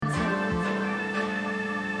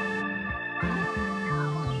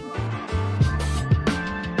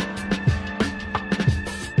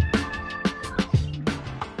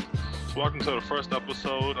Welcome to the first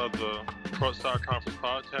episode of the Courtside Conference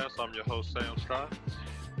Podcast. I'm your host, Sam Scott.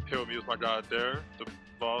 Here with me is my guy, Dare, the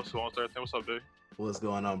boss who owns everything. What's up, Dave? What's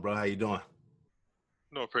going on, bro? How you doing?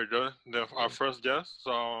 Doing pretty good. Then our first guest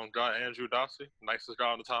is guy Andrew Dossey, nicest guy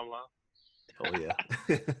on the timeline. Oh, yeah.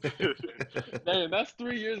 Man, that's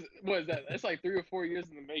 3 years. What is that? That's like 3 or 4 years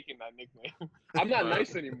in the making, that nickname. I'm not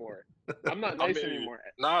nice anymore. Anymore.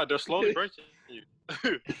 Nah, they're slowly breaking you.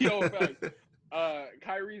 Yo, fact.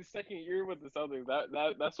 Kyrie's second year with the Celtics,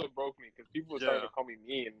 that's what broke me because people were starting to call me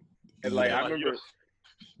mean. And I remember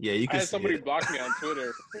you can I had somebody block me on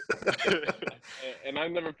Twitter, and I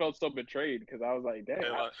never felt so betrayed because I was like, dang,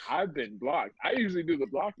 I've been blocked. I usually do the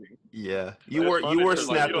blocking. Yeah, you were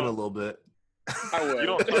snapping a little bit. I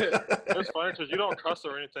was. It's funny because you don't cuss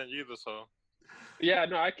or anything either, so. Yeah,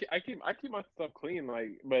 no, I keep my stuff clean,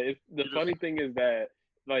 but the funny thing is that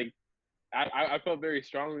I felt very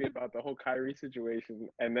strongly about the whole Kyrie situation,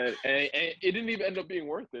 and it didn't even end up being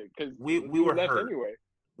worth it because we were left hurt. Anyway.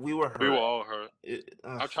 We were all hurt.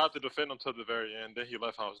 I tried to defend him to the very end. Then he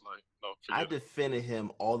left. I was like, no, I defended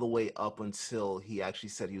him all the way up until he actually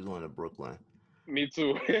said he was going to Brooklyn. Me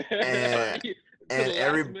too. And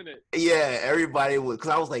everybody would, because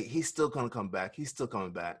I was like, he's still going to come back. He's still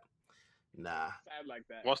coming back. Nah. Sad like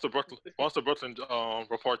that. Once the Brooklyn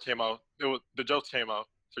report came out, the jokes came out.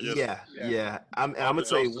 Yeah. I'm gonna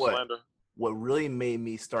tell you what really made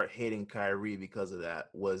me start hating Kyrie because of that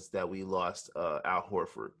was that we lost Al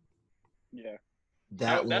Horford. Yeah,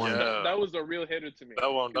 that was a real hitter to me.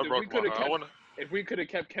 That broke my heart. If we could have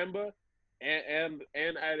kept Kemba and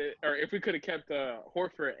added, or if we could have kept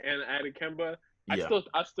Horford and added Kemba,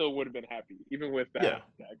 I still would have been happy, even with that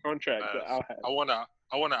contract that Al had. I want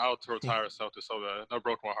Al to retire Celtics so bad. That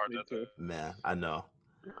broke my heart. Man, I know.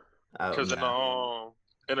 Because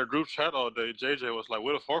in a group chat all day, JJ was like,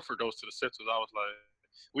 what if Horford goes to the Sixers? I was like,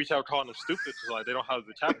 we kept calling them stupid because like they don't have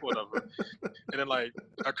the cap or whatever. And then like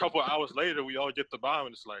a couple of hours later, we all get the bomb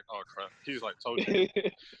and it's like, oh crap. He's like, told you.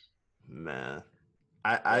 Man,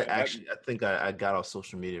 I think I got off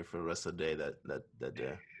social media for the rest of the day that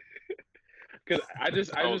day. Because I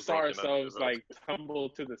just saw ourselves like tumble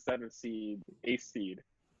to the 7th seed, 8th seed,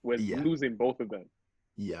 with losing both of them.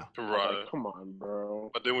 Yeah, right. Like, come on,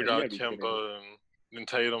 bro. But then we got Kemba and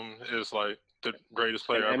Tatum is like the greatest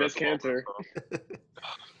player ever. And it's Cantor.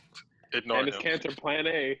 Ignore him. It's Cantor Plan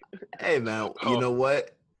A. Hey man, you know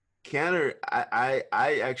what? Cantor, I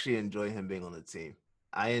actually enjoy him being on the team.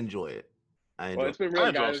 I enjoy it. Well, it's been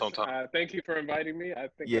real, guys. Thank you for inviting me. I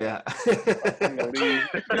think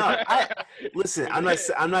No, listen.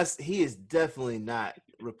 I'm not. He is definitely not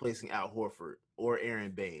replacing Al Horford or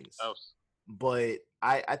Aaron Baines. But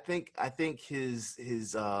I think his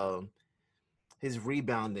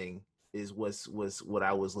rebounding was what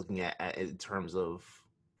I was looking at in terms of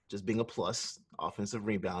just being a plus. Offensive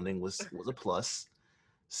rebounding was a plus.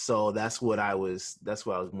 So that's what I was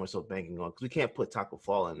more so banking on because we can't put Taco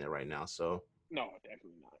Fall in there right now. So no,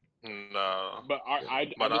 definitely not. No, but I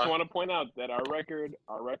just want to point out that our record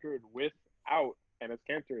without Enes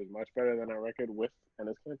Kanter is much better than our record with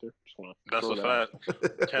Enes Kanter. That's a fact.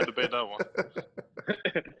 Can't debate that one.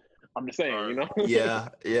 I'm just saying, you know. Yeah.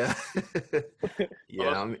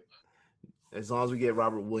 I mean, as long as we get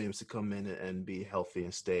Robert Williams to come in and be healthy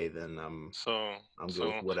and stay, then I'm good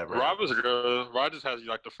with whatever. Robert's good. Rob just has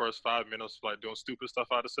like the first 5 minutes like doing stupid stuff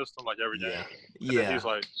out of the system like every game. Yeah. He's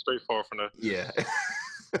like straightforward from there. Yeah.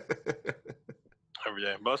 Every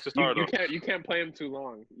game. But let's just start you can't play him too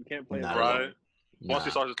long. You can't play him too long. Long. Once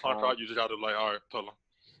he starts his contract, you just got to like, all right, tell him.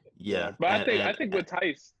 Yeah. But I think with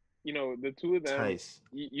Tice, you know, the two of them, Tice.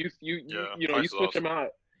 you switch them out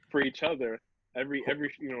for each other. Every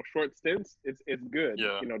short stints, it's good.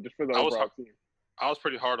 Yeah. You know, just for the overall team. I was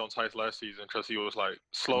pretty hard on Tice last season because he was like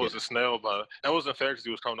slow as a snail, but that wasn't fair because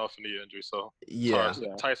he was coming off a knee injury. So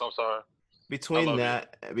Tice, I'm sorry. Between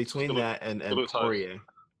that and Poirier,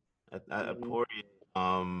 Poirier,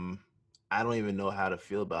 I don't even know how to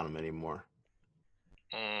feel about him anymore.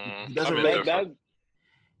 He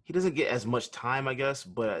doesn't get as much time, I guess,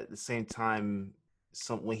 but at the same time,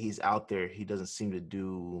 when he's out there, he doesn't seem to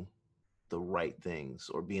do the right things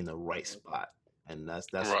or be in the right spot, and that's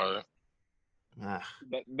right.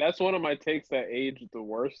 That's one of my takes that aged the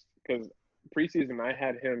worst because preseason I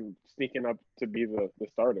had him sneaking up to be the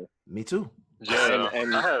starter. Me too. Yeah,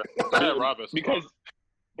 and I had Robin because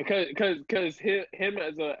him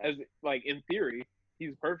as like in theory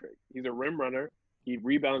he's perfect. He's a rim runner. He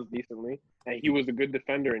rebounds decently, and he was a good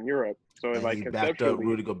defender in Europe. So and like he backed up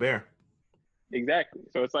Rudy Gobert. Exactly.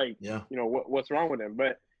 So it's like you know what's wrong with him,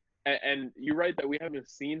 but. And you're right that we haven't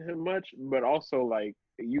seen him much, but also like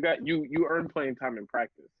you earn playing time in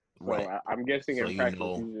practice. So I'm guessing in practice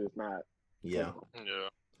he's just not. Yeah.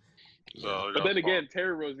 So, but then again,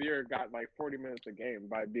 Terry Rozier got like 40 minutes a game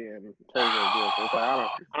by being Terry Rozier. So it's like, I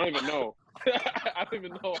don't even know. I don't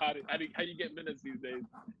even know how you get minutes these days.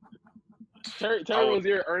 Terry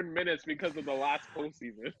Rozier earned minutes because of the last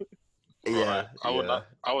postseason. Yeah, I would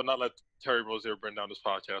not let Terry Rozier burn down this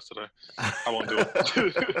podcast today. I won't do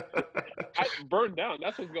it. Burn down.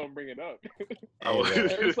 That's what's gonna bring it up.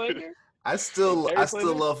 I still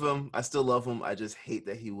love him. I still love him. I just hate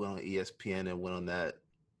that he went on ESPN and went on that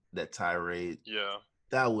tirade. Yeah,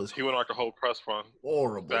 that was he went like a whole press run.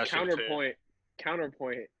 Horrible.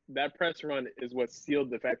 Counterpoint. That press run is what sealed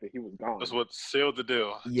the fact that he was gone. That's what sealed the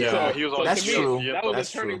deal. Yeah, he was on that's true. That was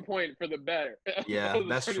a turning point for the better. Yeah,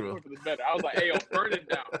 that's true. Point for the better. I was like, hey, yo, burn it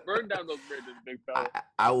down. Burn down those bridges, big fella.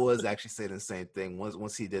 I was actually saying the same thing.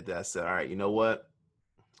 Once he did that, I said, all right, you know what?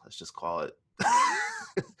 Let's just call it.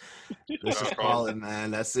 Let's just call it, man.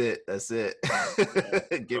 That's it.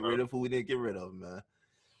 Get rid of who we didn't get rid of, man.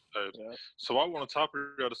 Yeah. So I want to top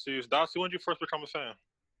of the season. Dossie, when did you first become a fan?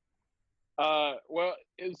 Well,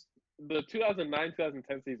 it's the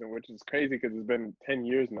 2009-2010 season, which is crazy because it's been 10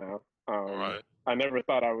 years now. Right. I never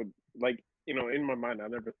thought I would, in my mind, I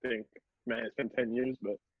never think, man, it's been 10 years,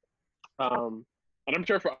 but and I'm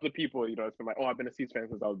sure for other people, it's been like, oh, I've been a Seas fan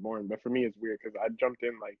since I was born. But for me, it's weird because I jumped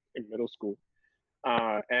in in middle school,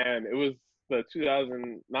 and it was the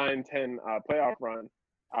 2009-10 playoff run.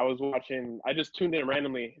 I just tuned in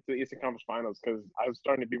randomly to the Eastern Conference Finals because I was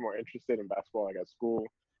starting to be more interested in basketball, at school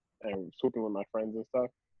and swooping with my friends and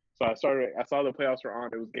stuff. So I saw the playoffs were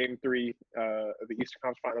on. It was game 3 of the Eastern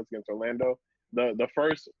Conference Finals against Orlando. The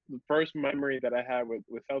first memory that I had with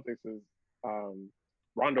Celtics is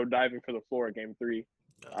Rondo diving for the floor at game 3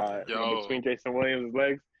 between Jason Williams'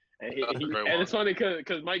 legs. And and it's funny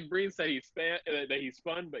because Mike Breen said he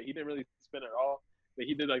spun, but he didn't really spin at all. But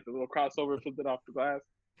he did the little crossover, flipped it off the glass.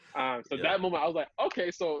 That moment, I was like,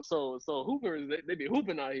 okay, so hoopers, they be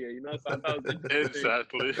hooping out here, So I thought it was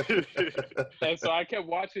exactly. And so I kept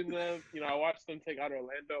watching them. I watched them take out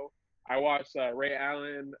Orlando. I watched Ray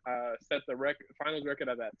Allen set the finals record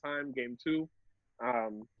at that time, game 2.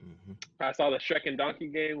 I saw the Shrek and Donkey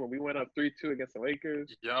game when we went up 3-2 against the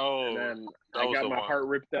Lakers. Yo, and then I got my heart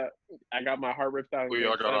ripped out. We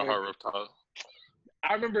all got our heart ripped out.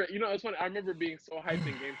 I remember, it's funny. I remember being so hyped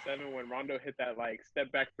in Game 7 when Rondo hit that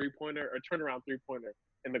step back 3-pointer or turnaround 3-pointer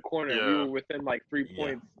in the corner. Yeah. We were within 3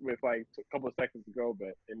 points with a couple of seconds to go,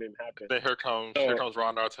 but it didn't happen. Then here comes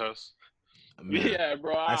Rondo Artest. Yeah,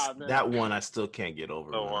 bro. Man. That one I still can't get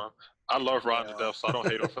over. I love Rondo to death, so I don't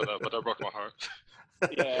hate him for that, but that broke my heart.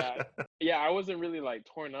 Yeah. I wasn't really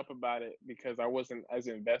torn up about it because I wasn't as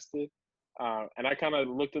invested. And I kind of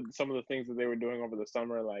looked at some of the things that they were doing over the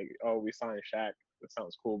summer, we signed Shaq. That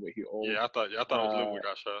sounds cool, but he old. Yeah, I thought it was Luke we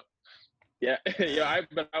got shot. Yeah,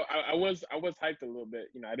 I was hyped a little bit.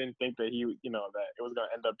 I didn't think that he, that it was gonna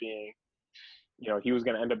end up being, he was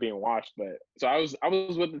gonna end up being washed. But so I was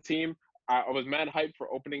with the team. I was mad hyped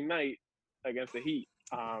for opening night against the Heat.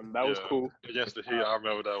 That was cool. Against the Heat, I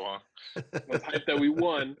remember that one. I was hyped that we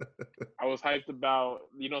won. I was hyped about,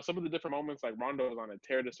 some of the different moments, Rondo was on a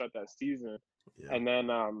tear to start that season. Yeah. And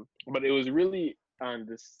then, but it was really on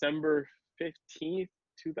December 15th,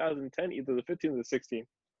 2010, either the 15th or the 16th.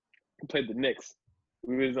 We played the Knicks.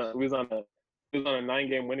 We was on a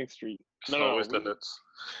 9-game winning streak. The Knicks.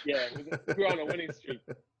 Yeah, we were on a winning streak.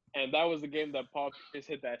 And that was the game that Paul Pierce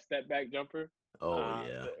hit that step back jumper. Oh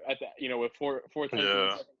yeah. At the with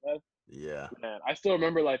 4:10 left. Yeah. Man, I still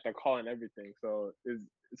remember the call and everything. So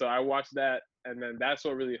I watched that, and then that's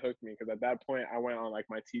what really hooked me because at that point I went on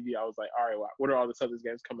my TV. I was like, all right, what are all the Celtics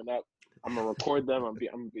games coming up? I'm gonna record them. I'm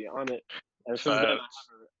gonna be on it. And since then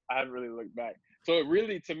I haven't really looked back. So it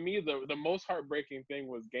really, to me, the most heartbreaking thing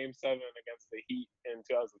was Game 7 against the Heat in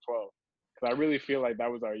 2012 because I really feel like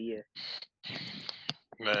that was our year.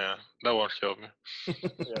 Man, that one killed me.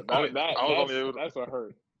 Yeah, that's what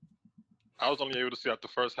hurt. I was only able to see the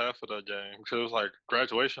first half of that game because it was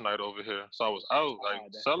graduation night over here. So I was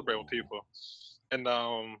celebrating with people. And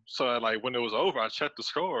so when it was over, I checked the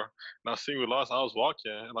score and I seen we lost. I was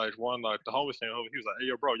walking and the homies came over. He was like, "Hey,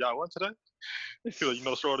 yo, bro, y'all won today?" He was like, "You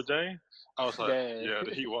know the score of the game?" I was like, "Dang. Yeah,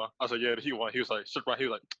 the Heat won." I was like, "Yeah, the Heat won." He was like, "Shook right." He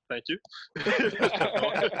was like, "Thank you."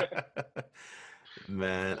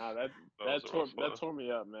 Man, that tore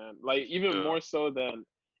me up, man. Even more so than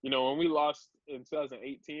when we lost in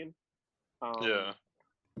 2018.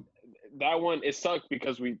 That one, it sucked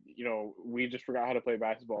because we just forgot how to play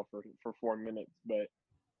basketball for 4 minutes. But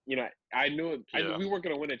I knew we weren't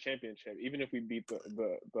gonna win a championship even if we beat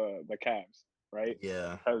the Cavs, right?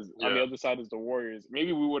 Yeah. Because on the other side is the Warriors.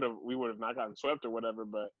 Maybe we would have not gotten swept or whatever,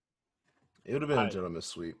 but It would have been a gentleman's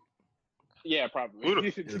sweep. Yeah,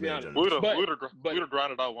 probably. To be honest, we would have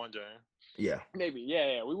grinded out one game. Yeah, maybe.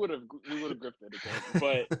 Yeah. We would have gripped it again.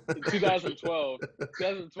 But in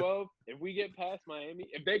 2012, if we get past Miami,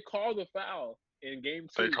 if they call the foul in Game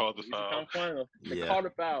 2, they call the foul. Final, they call the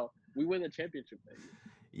foul, we win the championship.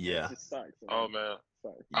 Yeah. It just sucks. Oh man,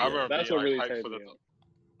 I remember that's what really hyped for the.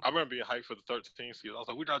 I remember being hyped for the 13th season. I was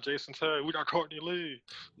like, we got Jason Terry, we got Courtney Lee.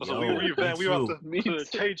 I was like, we revamped. We about to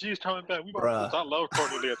KG's coming back. We about to, I love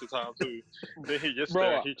Courtney Lee at the time too. Then he gets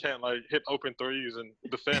there, he can't like hit open threes and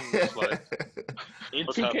defend. It's like in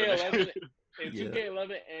 2K11,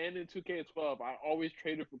 and in 2K12, I always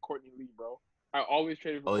traded for Courtney Lee, bro. I always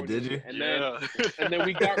traded for Courtney Lee. Lee. And then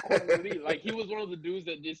we got Courtney Lee. Like he was one of the dudes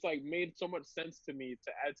that just like made so much sense to me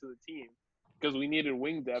to add to the team. Because we needed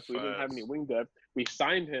wing depth. We didn't have any wing depth. We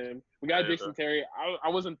signed him. We got Jason Terry. I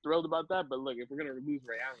wasn't thrilled about that, but look, if we're gonna lose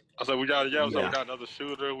Ray Allen, I was like, we got another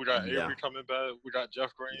shooter. We got Avery coming back. We got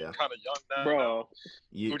Jeff Green, kind of young now. Bro,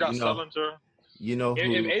 we got Sullinger. You know,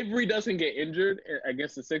 if Avery doesn't get injured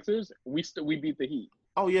against the Sixers, we beat the Heat.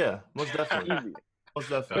 Oh yeah, most definitely. Easy. Most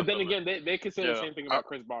definitely. But then again, they could say the same thing about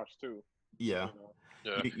Chris Bosh too. Yeah.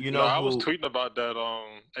 Yeah. You know, I was tweeting about that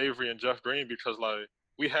Avery and Jeff Green because like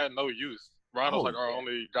we had no youth. Ron was like our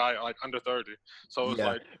only guy like under 30. So it was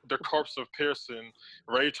like the corpse of Pearson,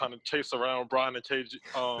 Ray trying to chase around Brian and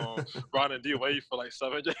Brian and D Wade for like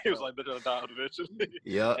 7 days. It was like they're gonna die eventually.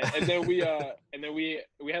 Yeah. And then we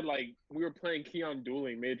had like we were playing Keon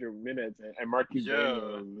Dooling major minutes and Marquis we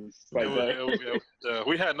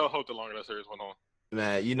had no hope the longer that series went on.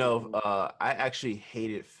 Man, I actually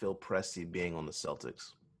hated Phil Pressey being on the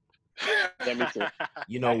Celtics. Yeah, me too.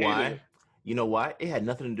 You know why? You know why? It had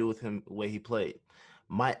nothing to do with him, the way he played.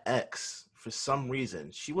 My ex, for some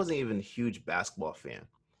reason, she wasn't even a huge basketball fan,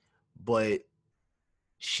 but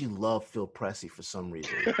she loved Phil Pressey for some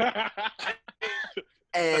reason.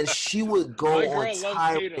 And she would go on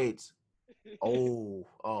tirades. Oh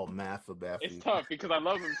man, I feel bad for you. It's tough because I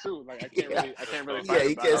love him too. Like I can't really. Yeah,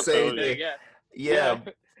 you can't say anything. Yeah.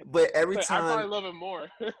 But every time I probably love him more.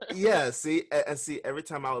 see, every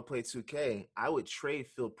time I would play 2K, I would trade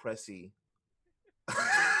Phil Pressey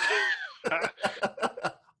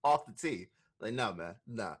off the tee. Like, no, man,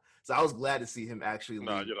 nah. So I was glad to see him actually leave.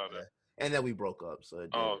 Nah, get on there. And then we broke up. So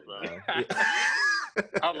man.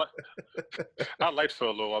 I liked Phil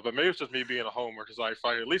a little while, but maybe it's just me being a homer because like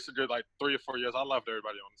for at least a good like 3 or 4 years, I loved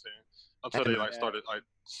everybody on the team until they like started like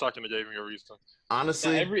sucking and gave me a reason.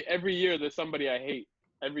 Honestly, every year there's somebody I hate.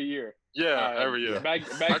 Every year. Yeah, every year. Back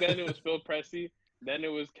then it was Phil Pressey, then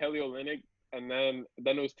it was Kelly Olynyk, and then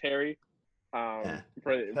it was Terry.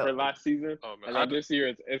 For last season, and then this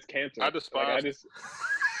year it's Cantor. I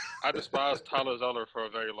despised Tyler Zeller for a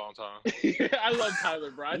very long time. I love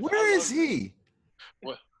Tyler, bro. Where is he?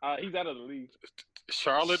 What? He's out of the league.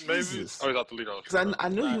 Charlotte, maybe? Jesus. Oh, he's out the league. Because I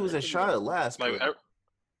knew he was in Charlotte last. Like,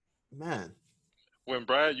 man. When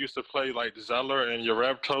Brad used to play like Zeller and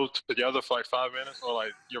Yarebko together for like 5 minutes, or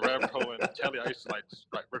like Yarebko and Kelly, I used to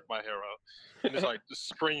like rip my hair out and just like just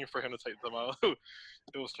scream for him to take them out.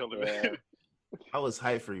 It was killing me. I was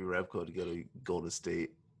hyped for Yarebko to go to Golden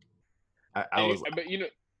State. I was hyped. You know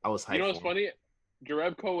what's funny?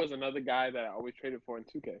 Yarebko was another guy that I always traded for in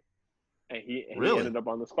 2K, and he ended up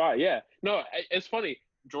on the spot. Yeah, no, it's funny.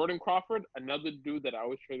 Jordan Crawford, another dude that I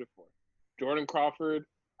always traded for. Jordan Crawford,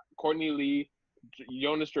 Courtney Lee,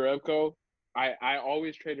 Jonas Jerebko, I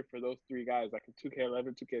always traded for those 3 guys, like in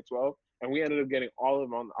 2K11, 2K12, and we ended up getting all of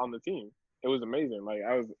them on the team. It was amazing. Like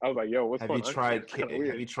I was like, yo, what's going on?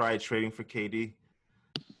 Have you tried trading for KD?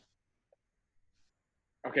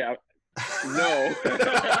 Okay, no.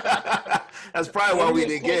 That's probably why we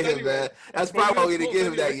didn't get him, man. That's probably why we didn't get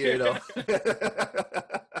him that year, though.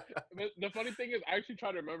 The funny thing is, I actually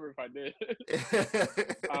try to remember if I did.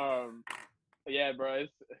 Yeah, bro.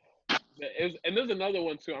 And there's another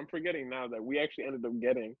one too. I'm forgetting now that we actually ended up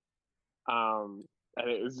getting. And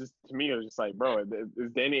it was just, to me, it was just like, bro,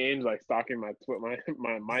 is Danny Ainge like stalking my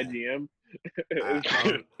GM?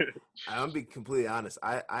 I'm gonna be completely honest.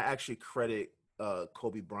 I actually credit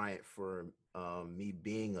Kobe Bryant for me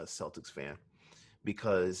being a Celtics fan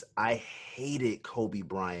because I hated Kobe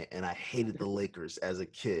Bryant and I hated the Lakers as a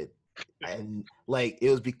kid. And like it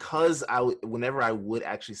was because whenever I would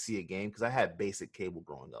actually see a game, because I had basic cable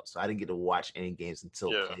growing up, so I didn't get to watch any games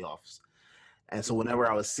until playoffs. And so whenever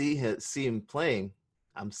I would see him playing,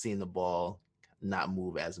 I'm seeing the ball not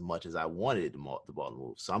move as much as I wanted the ball to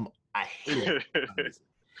move. So I hate it.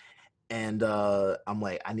 And I'm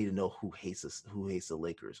like, I need to know who hates the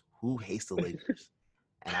Lakers. Who hates the Lakers?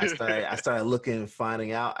 And I started looking and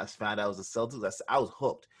finding out. I found out it was the Celtics. I was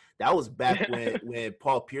hooked. That was back when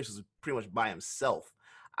Paul Pierce was pretty much by himself.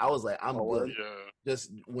 I was like, I'm good. Yeah.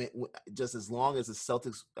 Just as long as the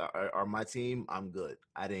Celtics are my team, I'm good.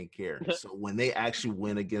 I didn't care. So when they actually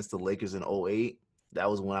went against the Lakers in 2008, that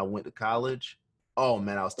was when I went to college. Oh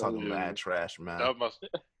man, I was talking bad trash, man. That must.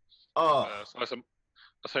 I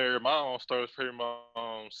say my own story is pretty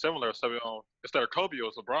much similar. So instead of Kobe, it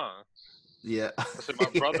was LeBron. Yeah. I said my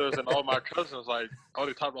brothers and all my cousins, like, all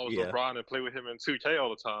the time I was LeBron and play with him in 2K all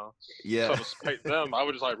the time. Yeah. So to spite them, I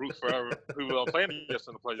would just like root for who we were playing against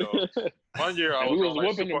in the playoffs. One year I was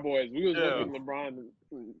whooping the boys. We was whooping LeBron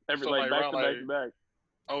every back to back.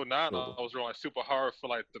 Oh, I was running like super hard for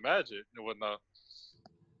like the Magic and whatnot.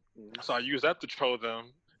 So I used that to troll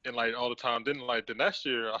them and like all the time. Then like the next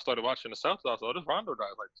year I started watching the Celtics. I was like, oh, this Rondo guy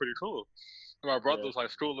is like pretty cool. And my brother was like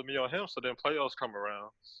schooling me on him. So then playoffs come around.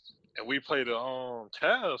 And we played the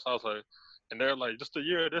Cavs. I was like, and they're like, just a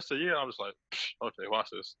year. I'm just like, okay, watch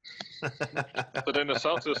this. So then the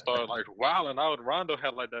Celtics started like wilding out. Rondo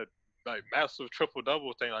had like that like massive triple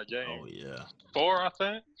double thing like game 4, I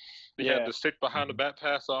think. He had to stick behind the back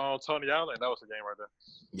pass on Tony Allen. That was the game right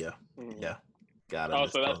there. Yeah. Got it. Oh,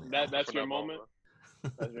 so that's your moment.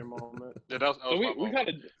 That's your moment. Yeah, that was so we kind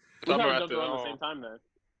of jumped around the same time then.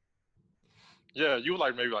 Yeah, you were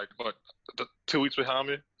like maybe like what 2 weeks behind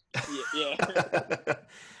me. Yeah.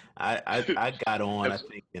 I got on I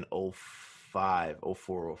think in 04,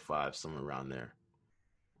 05, somewhere around there.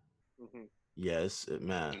 Yes,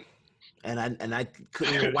 man. And I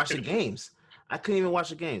couldn't even watch the games. I couldn't even watch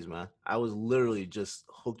the games, man. I was literally just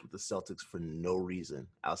hooked with the Celtics for no reason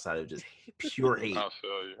outside of just pure hate. I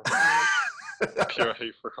feel you. Pure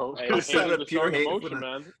hate for Kobe. Pure hate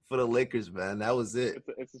for the Lakers, man. That was it.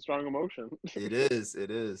 It's a strong emotion. It is.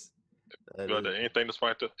 Anything to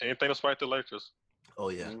spite the Lakers. Oh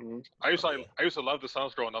yeah. I used to love the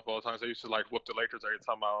Suns growing up all the time. So I used to like whoop the Lakers every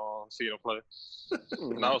time I see them play.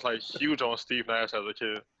 And I was like huge on Steve Nash as a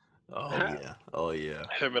kid. Oh yeah.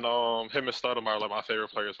 Him and Stoudemire are like my favorite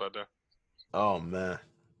players right there. Oh man,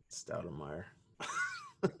 Stoudemire.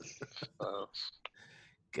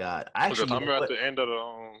 God, actually, I'm at the end of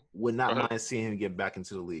the would not mind seeing him get back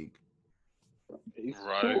into the league.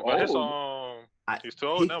 Right, but he's too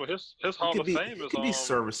old now. But his Hall of Fame is. He could be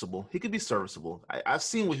serviceable. He could be serviceable. I've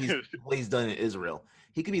seen what he's done in Israel.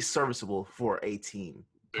 He could be serviceable for a team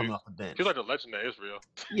coming off the bench. He's like a legend of Israel.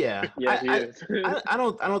 Yeah, he is. I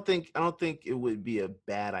don't think it would be a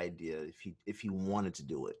bad idea if he wanted to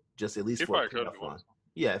do it. Just at least for a playoff run.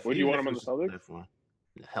 Yeah. Would you want him on the Celtics?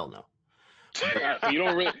 Hell no. You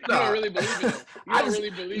don't really believe in him. You don't really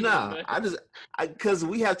believe in him. Because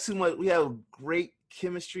we have great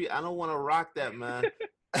chemistry. I don't want to rock that, man.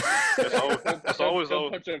 It's always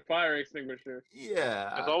those punch a fire extinguisher.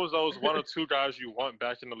 Yeah. It's always those 1 or 2 guys you want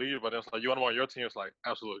back in the league, but it's like you want them on your team. It's like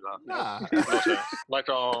absolutely not. Nah. like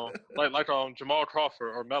Jamal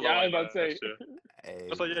Crawford or Melo. Yeah, I was about to say.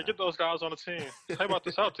 It's like get those guys on the team. How about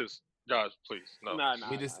the Celtics? Guys, please. No. Nah.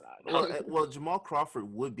 Well, Jamal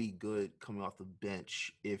Crawford would be good coming off the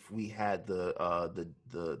bench if we had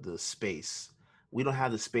the space. We don't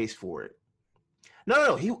have the space for it.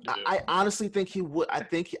 No. I honestly think he would. I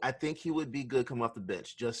think he would be good coming off the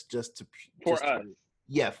bench, just to for us.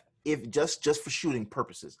 Yeah, if just for shooting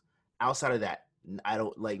purposes. Outside of that, I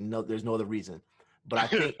don't no. There's no other reason. But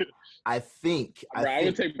I think I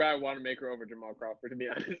would take Brad Wanamaker over Jamal Crawford, to be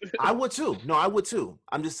honest. I would too. No, I would too.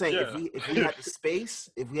 I'm just saying if we had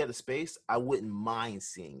the space, I wouldn't mind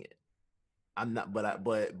seeing it. I'm not, but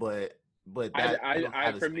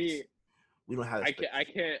for me, we don't have. I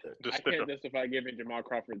can't justify giving Jamal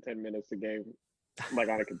Crawford 10 minutes a game, like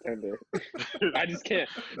on a contender. I just can't,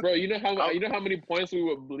 bro. You know how many points we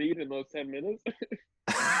would bleed in those 10 minutes.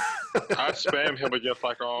 I spam him against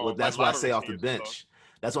well, that's why I say off the bench.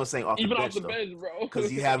 That's what I'm saying off the bench. Even off the bench, bro.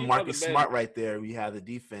 Because you have Marcus Smart right there. We have the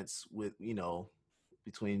defense with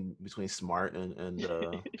between Smart and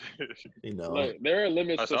Look, there are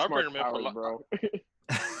limits to Smart's powers, bro.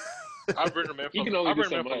 I bring him in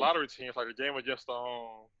for lottery teams. Like the game against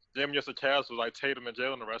the Cavs was like Tatum and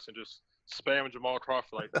Jalen the rest, and just spam Jamal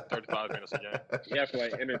Crawford like 35 minutes a game. Yeah, for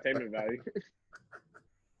like entertainment value.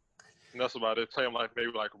 And that's about it. Play him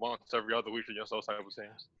maybe once every other week against those type of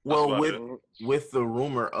teams. Well, with the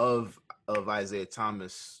rumor of Isaiah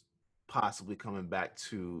Thomas possibly coming back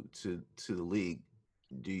to the league,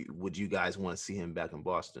 would you guys want to see him back in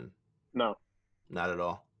Boston? No, not at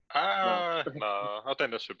all. No, I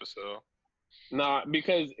think that ship is still. Nah,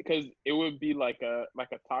 because it would be like a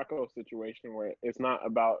Taco situation where it's not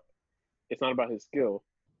about his skill.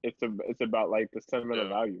 It's about like the sentimental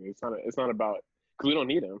value. It's not about. we don't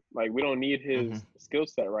need him. Like, we don't need his skill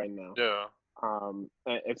set right now. Yeah.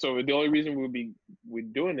 And so the only reason we're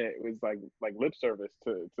doing it was like lip service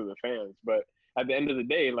to the fans. But at the end of the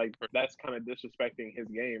day, like, that's kind of disrespecting his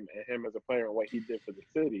game and him as a player and what he did for the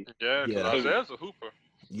city. Yeah, because Isaiah's a hooper.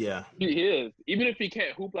 Yeah, he is. Even if he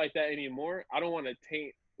can't hoop like that anymore, I don't want to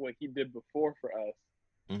taint what he did before for us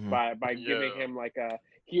by giving him like a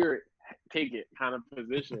here, take it kind of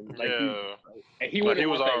position. Like, and he wouldn't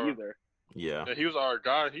want that either. Yeah, he was our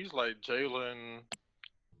guy. He's like Jalen,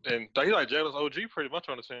 and he's like Jalen's OG pretty much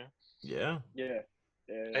on the team. Yeah.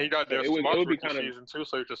 And he got their smart rookie season too,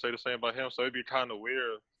 so you could say the same about him. So it'd be kind of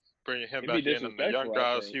weird bringing him back in, and the young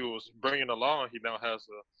guys he was bringing along, he now has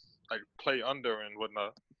to like play under and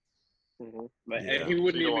whatnot. And he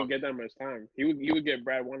wouldn't even get that much time. He would get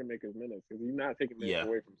Brad Wanamaker's minutes because he's not taking minutes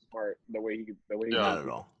away from Smart the way he. Not at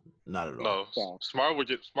all. No, Smart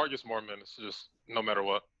gets more minutes, just no matter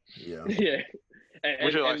what. Yeah.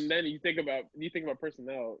 And then you think about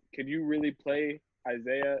personnel. Could you really play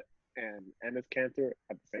Isaiah and Enes Kanter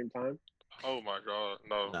at the same time? Oh my God,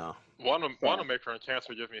 no. Wanamaker and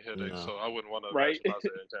Kanter give me headaches, so I wouldn't want to Right? Isaiah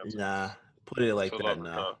and Kanter. Nah, put it like that.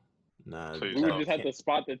 No. Nah, we would just have to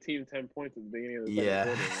spot the team 10 points at the beginning of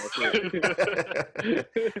the second quarter.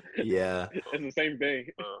 Yeah. It's the same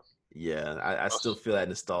thing. Yeah, I still feel that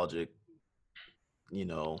nostalgic. You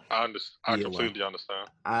know, I completely understand.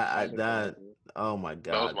 Oh my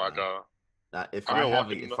God, that was my God. If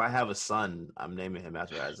I have a son, I'm naming him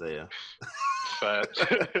after Isaiah. Fat.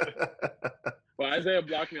 Well, Isaiah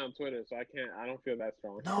blocked me on Twitter, so I don't feel that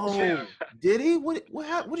strong. No, did he? What did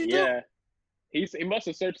you do? Yeah, he must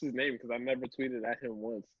have searched his name because I never tweeted at him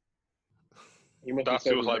once.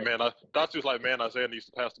 Dotsie was like, man, Isaiah needs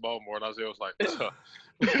to pass the ball more, and Isaiah was like,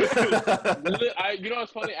 you know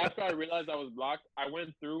what's funny? After I realized I was blocked, I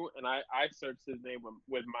went through and I searched his name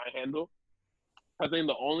with my handle. I think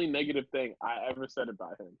the only negative thing I ever said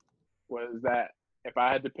about him was that if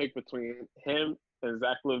I had to pick between him and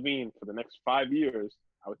Zach LaVine for the next 5 years,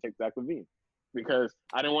 I would take Zach LaVine because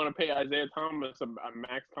I didn't want to pay Isaiah Thomas a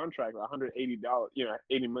max contract, $180,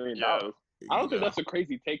 $80 million. Yeah. I don't think that's a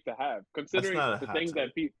crazy take to have, considering the things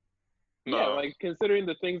that people. No. Yeah, like considering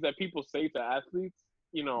the things that people say to athletes,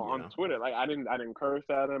 on Twitter. Like I didn't curse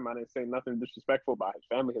at him. I didn't say nothing disrespectful about his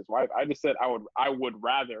family, his wife. I just said I would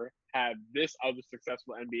rather have this other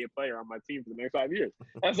successful NBA player on my team for the next 5 years.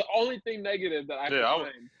 That's the only thing negative that I could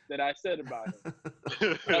find that I said about him.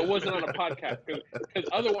 That wasn't on a podcast because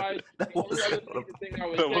otherwise the only other negative thing I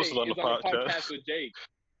would say is on a podcast with Jake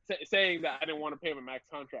saying that I didn't want to pay him a max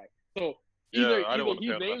contract. So. Either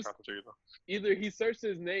he searched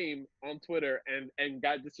his name on Twitter and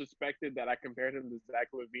got disrespected that I compared him to Zach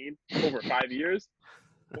LaVine over 5 years,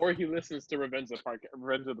 or he listens to Revenge of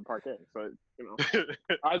the Parquet. So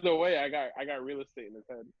either way, I got real estate in his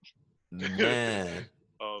head. Man.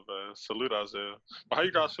 Oh man, salute Isaiah. But how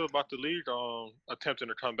you guys feel about the league attempting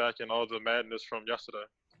to come back and all the madness from yesterday?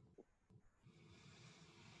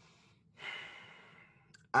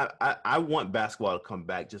 I want basketball to come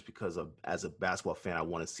back just because as a basketball fan, I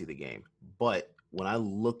want to see the game. But when I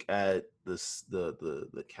look at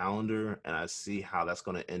the calendar and I see how that's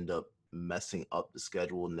going to end up messing up the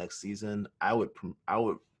schedule next season, I would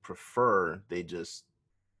prefer they just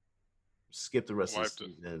skip the rest of the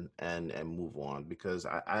season and move on because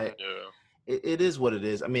it is what it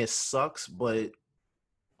is. I mean, it sucks, but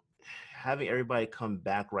having everybody come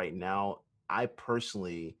back right now, I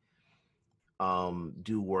personally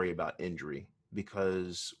do worry about injury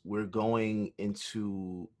because we're going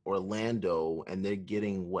into Orlando and they're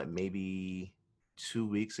getting maybe 2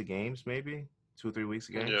 weeks of games, maybe 2 or 3 weeks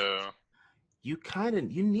of games. Yeah. You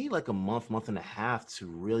need like a month and a half to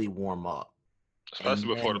really warm up.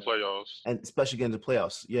 Especially before the playoffs. And especially getting the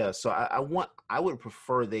playoffs. Yeah. So I would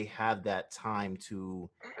prefer they have that time to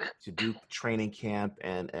do training camp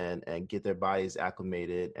and get their bodies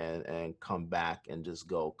acclimated and come back and just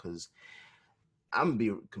go. Because I'm going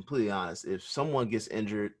to be completely honest. If someone gets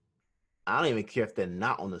injured, I don't even care if they're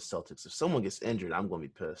not on the Celtics. If someone gets injured, I'm going to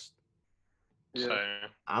be pissed. Yeah.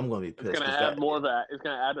 I'm going to be pissed. It's going to add more of that. It's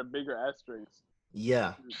going to add a bigger asterisk.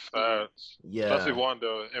 Yeah. Yeah. Especially one of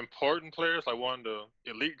the important players, like one of the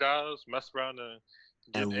elite guys, mess around and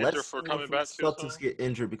get injured for coming back. Celtics get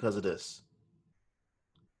injured because of this.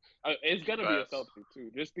 It's going to be a Celtic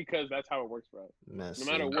too, just because that's how it works for us. Man, no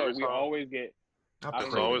matter what, we always get.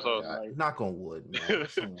 It's always us. Knock on wood, man.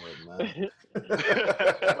 Some wood, man.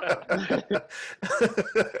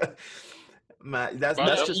 Man, that's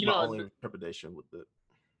just my only interpretation with it.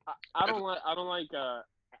 I'm gonna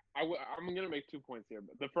make 2 points here,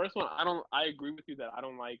 but the first one, I agree with you that I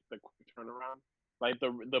don't like the quick turnaround Like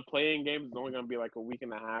the playing games is only gonna be like a week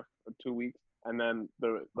and a half or 2 weeks, and then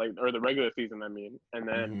the regular season, I mean, and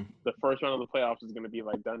then the first round of the playoffs is gonna be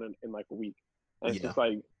like done in like a week, and it's just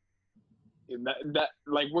like that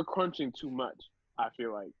like we're crunching too much. I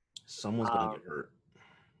feel like someone's gonna get hurt.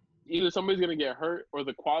 Either somebody's gonna get hurt, or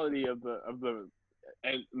the quality of the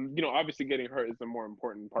and obviously getting hurt is the more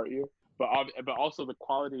important part here. But also the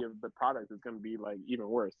quality of the product is going to be like even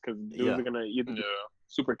worse because dudes are going to either be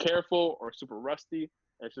super careful or super rusty.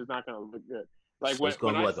 And it's just not going to look good. Like so it's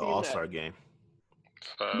going to look like an all-star game.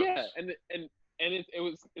 Yeah, and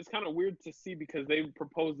it's kind of weird to see because they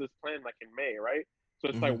proposed this plan like in May, right? So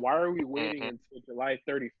it's like, why are we waiting until July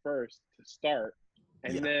 31st to start?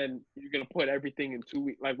 And then you're going to put everything in 2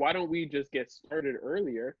 weeks. Like, why don't we just get started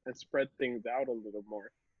earlier and spread things out a little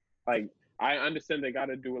more? Like, I understand they got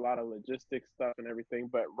to do a lot of logistics stuff and everything,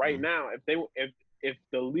 but right now, if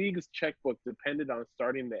the league's checkbook depended on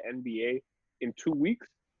starting the NBA in 2 weeks,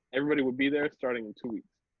 everybody would be there starting in 2 weeks.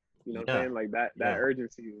 You know what I'm saying? Like that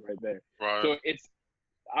urgency is right there. Right. So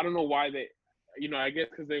I don't know why they, I guess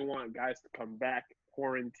because they want guys to come back,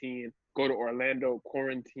 quarantine, go to Orlando,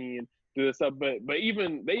 quarantine, do this stuff. But they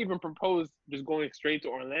even proposed just going straight to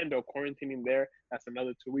Orlando, quarantining there. That's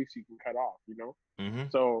another 2 weeks you can cut off,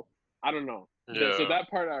 So I don't know. Yeah. So that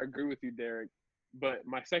part I agree with you, Derek. But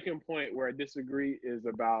my second point where I disagree is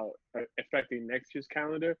about affecting next year's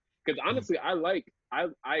calendar. Because honestly, I like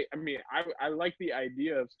the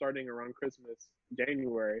idea of starting around Christmas,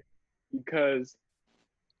 January, because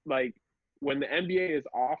like when the NBA is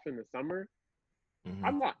off in the summer,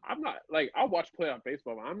 I'm not like I'll watch playoff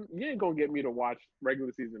baseball. You ain't gonna get me to watch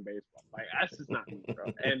regular season baseball. Like that's just not me,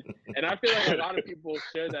 bro. And I feel like a lot of people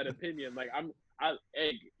share that opinion. Like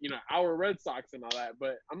our Red Sox and all that,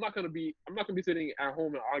 but I'm not gonna be sitting at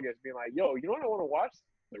home in August being like, yo, you know what I want to watch?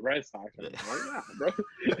 The Red Sox. I'm like, yeah, bro.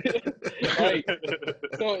 Like,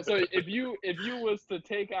 so if you was to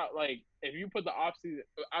take out if you put the off season,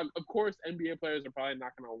 of course NBA players are probably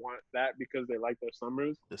not gonna want that because they like their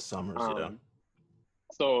summers. The summers,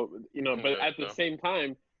 So, but at the same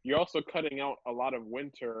time, you're also cutting out a lot of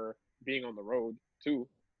winter being on the road too.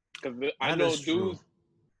 Because I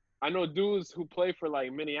know dudes who play for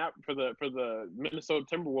like Minneapolis for the Minnesota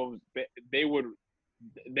Timberwolves.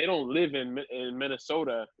 They don't live in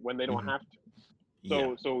Minnesota when they don't have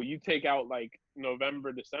to. So you take out like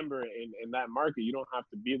November, December in that market, you don't have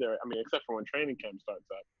to be there. I mean, except for when training camp starts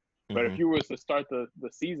up. But if you was to start the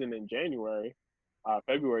season in January,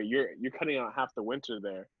 February, you're cutting out half the winter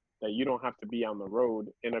there. That you don't have to be on the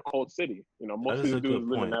road in a cold city. Most of these dudes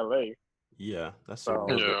live in LA. Yeah, that's a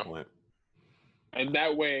really good point. And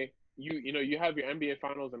that way, you have your NBA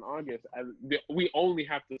finals in August, and we only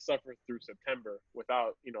have to suffer through September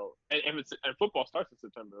without and football starts in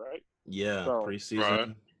September, right? Yeah, preseason.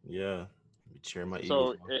 Right. Yeah, cheer my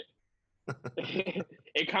Eagles. So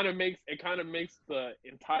it kind of makes the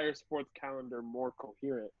entire sports calendar more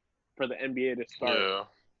coherent for the NBA to start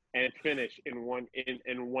and finish in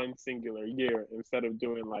one singular year instead of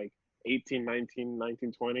doing like 18, 19,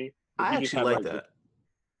 19, 20. I actually like that.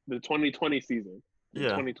 The 2020 season. The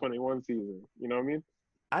 2021 season. You know what I mean?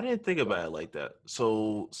 I didn't think about it like that.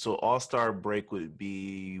 So All-Star break would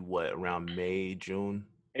be what, around May, June?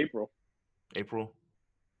 April?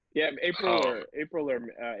 Yeah, April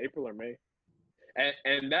or May.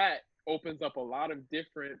 And that opens up a lot of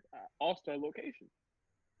different All-Star locations.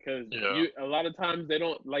 Because a lot of times they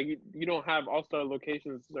don't you don't have All-Star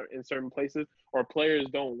locations in certain places, or players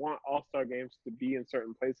don't want All-Star games to be in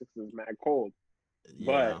certain places because it's mad cold.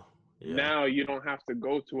 But now you don't have to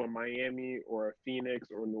go to a Miami or a Phoenix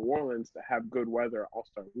or New Orleans to have good weather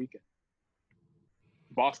All-Star weekend.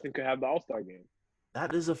 Boston could have the All-Star game.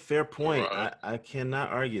 That is a fair point. Right. I cannot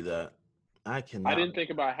argue that. I didn't think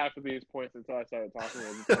about half of these points until I started talking.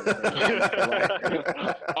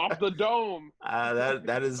 Off the dome.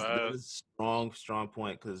 That is strong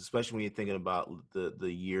point, because especially when you're thinking about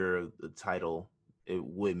the year of the title, it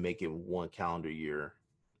would make it one calendar year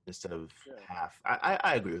instead of half.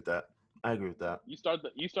 I agree with that. You start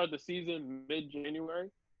the season mid-January.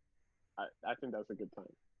 I think that's a good time.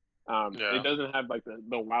 It doesn't have like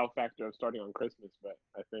the wow factor of starting on Christmas, but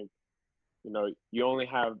I think you only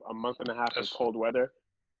have a month and a half of cold weather.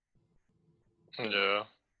 Yeah.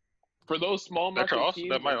 For those small market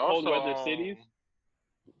teams in cold weather cities,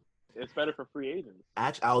 it's better for free agents.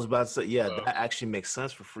 Actually, I was about to say, that actually makes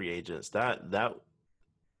sense for free agents. That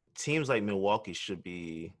teams like Milwaukee should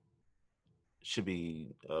be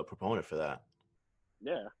a proponent for that.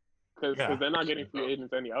 Yeah, because they're not getting free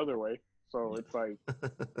agents any other way. So it's like,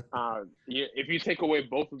 if you take away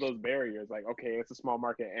both of those barriers, like, okay, it's a small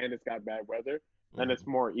market and it's got bad weather, then it's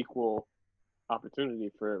more equal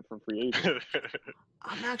opportunity for free agents.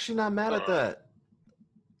 I'm actually not mad at that.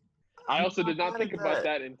 I also did not think about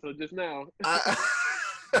that until just now.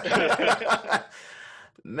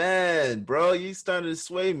 Man, bro, you started to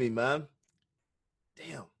sway me, man.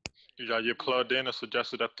 Damn. You got you plugged in and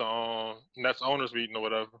suggested at the Nets owners meeting or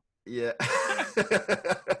whatever. Yeah.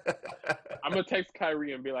 I'm gonna text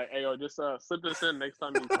Kyrie and be like, "Hey, yo, just slip this in next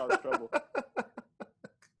time you cause trouble."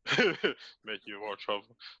 Make you more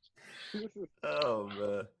trouble. Oh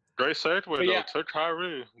man. Great segue though. To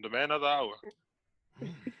Kyrie, the man of the hour.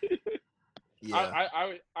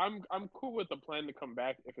 Yeah. I'm cool with the plan to come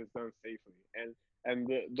back if it's done safely. And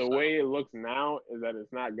the way it looks now is that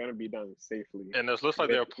it's not gonna be done safely. And it looks like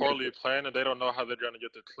they're poorly planned and they don't know how they're gonna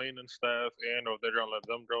get the cleaning staff in or if they're gonna let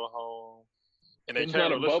them go home. And they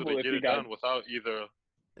can't realistically get it done without either.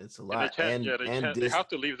 It's a lot. They have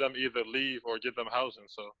to leave them either leave or give them housing.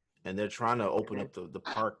 So. And they're trying to open up the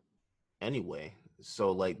park anyway.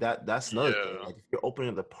 So like that's another thing. Like if you're opening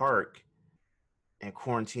up the park and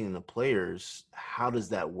quarantining the players, how does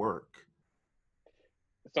that work?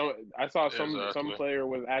 So I saw some player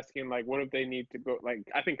was asking like, what if they need to go? Like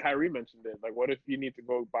I think Kyrie mentioned it. Like, what if you need to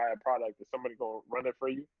go buy a product? Is somebody gonna run it for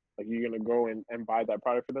you? Like you're gonna go and buy that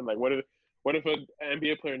product for them? Like what if an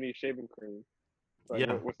NBA player needs shaving cream? Like,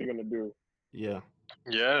 what's he gonna do? Yeah.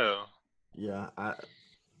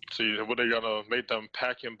 So what are they gonna make them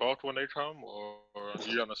pack in bulk when they come, or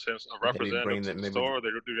you gonna send a representative to the store?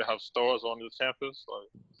 Do they have stores on the campus? Like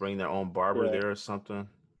bring their own barber there or something.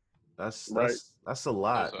 That's a lot.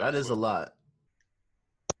 Exactly. That is a lot.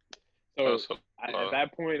 So at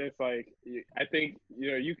that point, it's like I think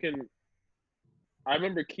you can. I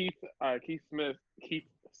remember Keith Smith, excuse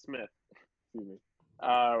me,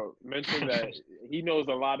 mentioned that he knows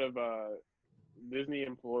a lot of Disney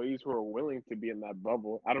employees who are willing to be in that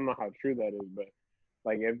bubble. I don't know how true that is, but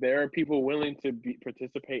like if there are people willing to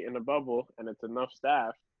participate in a bubble and it's enough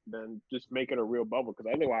staff, then just make it a real bubble.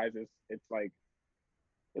 Because otherwise, it's like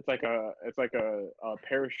a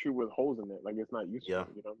parachute with holes in it. Like it's not useful. Yeah.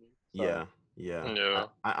 You know what I mean? Yeah.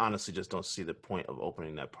 I honestly just don't see the point of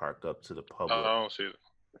opening that park up to the public. I don't see it.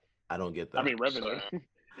 I don't get that. I mean revenue.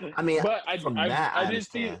 I mean, but I did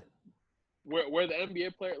see it. Where the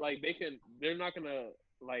NBA player, like they're not gonna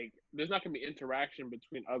like there's not gonna be interaction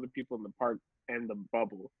between other people in the park and the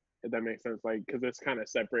bubble, if that makes sense. Like because it's kind of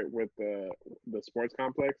separate with the sports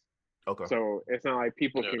complex. Okay. So it's not like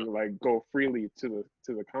people can like go freely to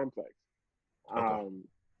the complex. Okay.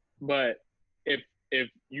 But if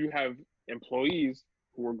you have employees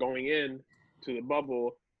who are going in to the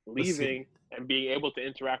bubble, leaving and being able to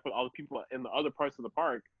interact with all the people in the other parts of the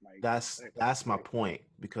park, like that's my point,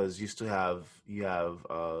 because you still have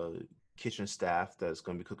kitchen staff that's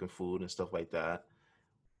going to be cooking food and stuff like that.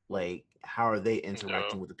 Like, how are they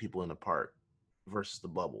interacting with the people in the park versus the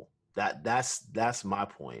bubble? That's my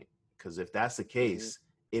point. Because if that's the case,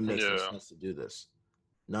 it makes no sense to do this.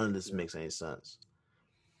 None of this makes any sense.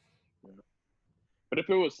 Yeah. But if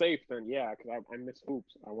it was safe, then because I miss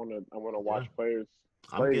hoops. I want to watch players.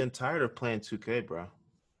 I'm getting tired of playing 2K, bro.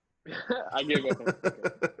 I gave up on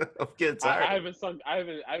 2K. I'm getting tired. I haven't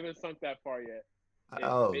sunk that far yet.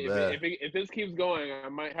 Man. If this keeps going, I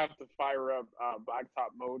might have to fire up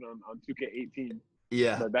blacktop mode on 2K18.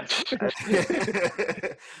 Yeah. But that's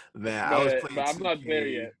man. I was playing. But I'm 2K. not there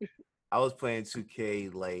yet. I was playing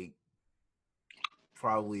 2K like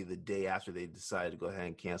probably the day after they decided to go ahead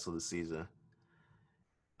and cancel the season.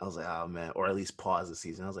 I was like, oh man, or at least pause the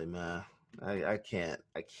season. I was like, man, I can't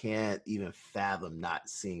even fathom not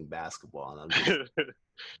seeing basketball. And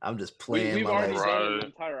I'm just playing. We've already done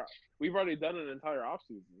an entire off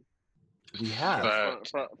season. We have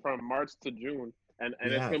from March to June, and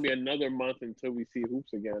it's gonna be another month until we see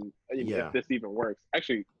hoops again. If this even works.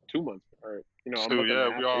 Actually, 2 months, or we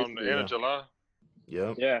are on the end of July.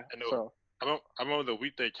 Yeah. Yeah. I remember the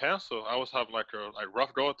week they canceled. I was having like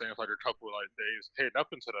rough go things, like a couple like days heading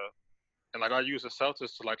up into that, and like I used the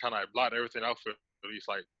Celtics to like kind of blot everything out for at least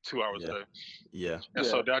like 2 hours a day. Yeah. And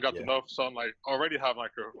so then I got to know, so I'm like already having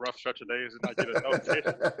like a rough stretch of days and I get a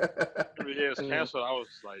notification. Every year it's canceled. I was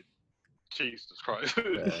like, Jesus Christ.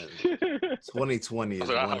 2020 is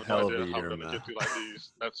one hell of a year, man. Get through like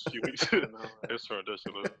these next few weeks. It's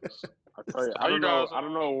ridiculous. I tell you, I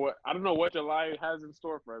don't know what July has in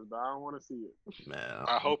store for us, but I don't want to see it. Man,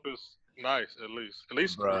 I hope it's nice at least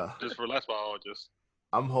just for less biologists.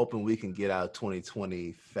 I'm hoping we can get out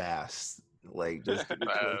 2020 fast. Like just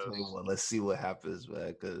 2021. Let's see what happens, man.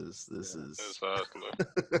 Because this is. This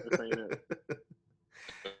ain't it.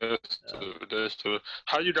 That's true.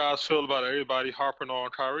 How you guys feel about everybody harping on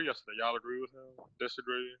Kyrie yesterday? Y'all agree with him?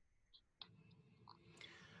 Disagree?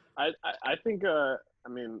 I think I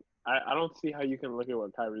mean I don't see how you can look at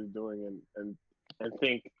what Kyrie's doing and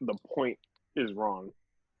think the point is wrong.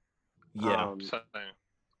 Yeah.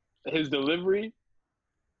 His delivery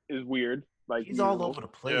is weird. Like he's all over the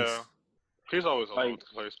place. Yeah. He's always all over the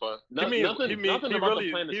place, but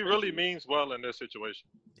he really means well in this situation.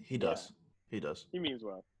 He does. Yeah. He does. He means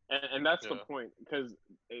well. And that's the point, because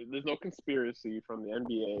there's no conspiracy from the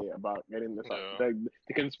NBA about getting this. Yeah.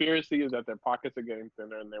 The conspiracy is that their pockets are getting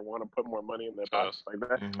thinner and they want to put more money in their pockets. Like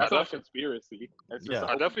that. Mm-hmm. That's not a conspiracy. It's just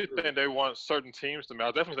I definitely think they want certain teams to.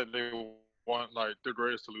 I definitely think they want like the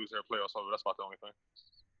Grizz to lose their playoffs over. That's about the only thing.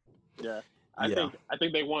 Yeah. I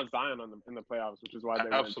think they want Zion in the playoffs, which is why they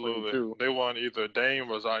absolutely won 22. They want either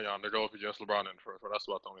Dame or Zion to go up against LeBron in the first. That's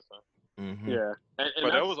about the only thing. Mm-hmm. Yeah,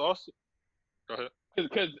 but that was also. Go ahead.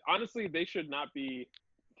 Because honestly, they should not be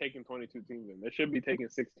taking 22 teams in. They should be taking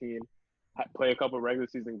 16, play a couple of regular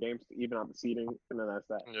season games to even out the seeding, and then that's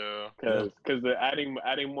that. Yeah. Because the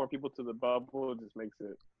adding more people to the bubble just makes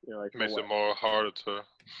it makes it more harder to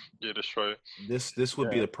get it straight. This would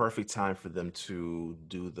be the perfect time for them to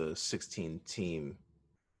do the 16 team.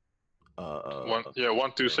 1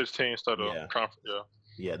 through 16 instead of conference.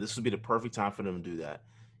 Yeah, this would be the perfect time for them to do that.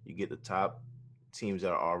 You get the top teams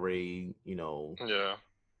that are already,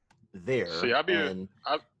 there. See, I'd be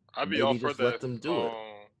all for that. Let them do it.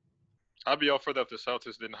 I'd be all for that if the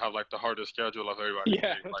Celtics didn't have like the hardest schedule of everybody.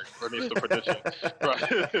 Yeah. Like release the prediction. Right.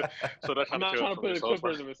 So that's I'm not trying to put the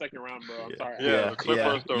Clippers in the second round, bro. I'm sorry. Yeah, the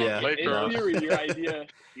Clippers, the Lakers.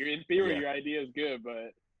 In theory, your idea is good,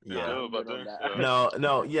 but no.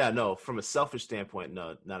 From a selfish standpoint,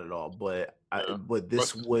 no, not at all. But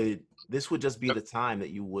this would just be the time that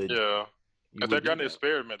you would. Yeah. If they're gonna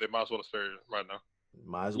experiment, they might as well experiment right now.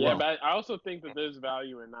 Might as well. Yeah, but I also think that there's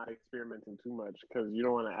value in not experimenting too much, because you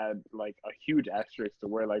don't want to add like a huge asterisk to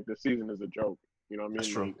where like the season is a joke. You know what I mean? That's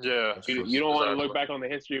true. Like, you don't want to look back on the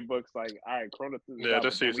history books like, all right, Corona.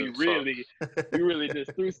 This season we really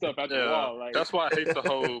just threw stuff at the wall. Like that's why I hate the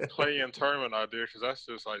whole play-in tournament idea, because that's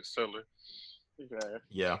just like silly.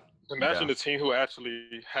 Yeah. Imagine the team who actually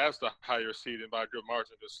has the higher seed and by a good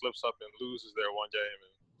margin just slips up and loses their one game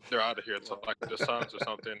and they're out of here to like the Suns or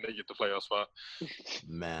something. They get the playoff spot.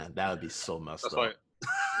 Man, that would be so messed up. Like,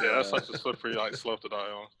 that's such a slippery slope to die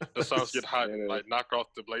on. The Suns get hot and like knock off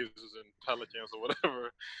the Blazers and Pelicans or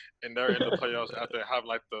whatever, and they're in the playoffs after they have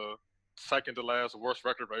like the second to last worst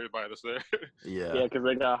record for everybody that's there. Yeah, because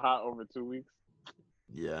they got hot over 2 weeks.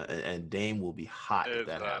 Yeah, and Dame will be hot if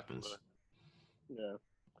that happens. Yeah,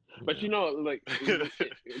 but like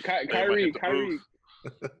Kyrie's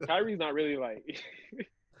not really like.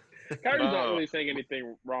 Kyrie's not really saying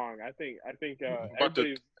anything wrong. I think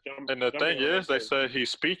everybody's and the thing is, they say he's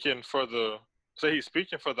speaking for the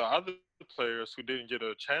other players who didn't get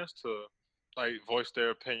a chance to like voice their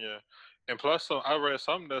opinion. And plus, I read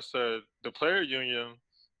something that said the player union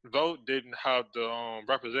vote didn't have the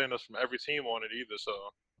representatives from every team on it either.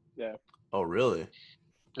 So yeah. Oh really?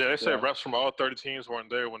 Yeah, they said reps from all 30 teams weren't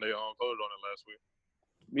there when they voted on it last week.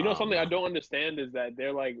 Something I don't understand is that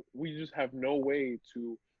they're like, we just have no way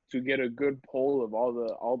to get a good poll of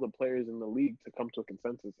all the players in the league to come to a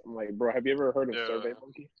consensus. I'm like, bro, have you ever heard of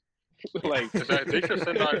SurveyMonkey? Like they could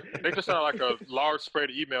send like a large spread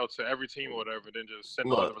email to every team or whatever, then just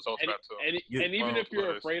send all the results back to them. And even if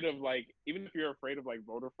you're afraid of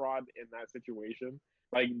voter fraud in that situation,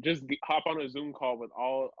 like just hop on a Zoom call with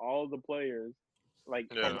all the players, like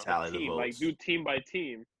team, like do team by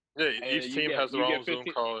team. Yeah, each team has their own Zoom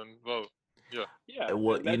call and vote. Yeah. Yeah.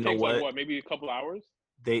 What that takes like maybe a couple hours.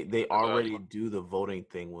 They already do the voting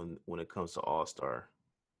thing when it comes to All-Star.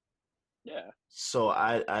 Yeah. So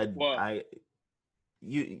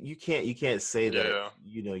you can't say that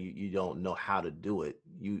you don't know how to do it.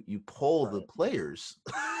 You poll the players.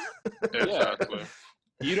 Exactly.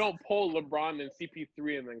 You don't poll LeBron and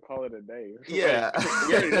CP3 and then call it a day. Yeah. Like,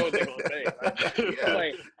 we already know what they're gonna say.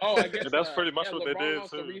 Like, I guess that's pretty much what LeBron they did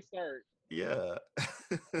wants to restart. Yeah.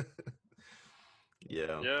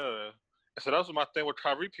 Yeah. So that was my thing with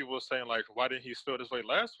Kyrie. People were saying like, why didn't he feel this way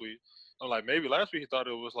last week? I'm like, maybe last week he thought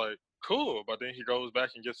it was like cool, but then he goes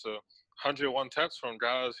back and gets 101 texts from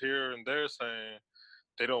guys here and there saying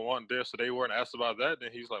they don't want this, so they weren't asked about that.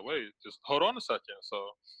 Then he's like, wait, just hold on a second.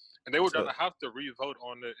 So, and they were gonna have to re-vote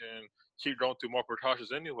on it and keep going through more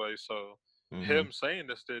precautions anyway. So him saying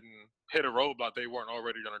this didn't hit a roadblock they weren't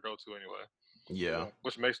already gonna go to anyway. Yeah.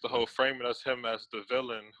 Which makes the whole framing as him as the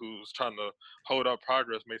villain who's trying to hold up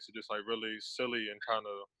progress makes it just like really silly and kind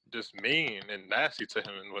of just mean and nasty to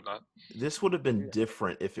him and whatnot. This would have been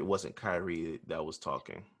different if it wasn't Kyrie that was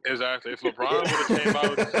talking. Exactly. If LeBron would have came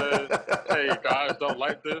out and said, "Hey, guys, don't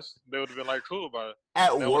like this," they would have been like, "Cool about it."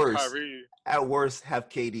 At worst, have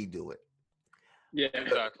KD do it. Yeah,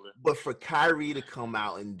 exactly. But for Kyrie to come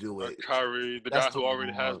out and do it, Kyrie, the guy who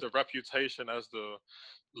already has the reputation as the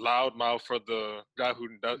loudmouth for the guy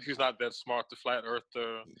he's not that smart, the flat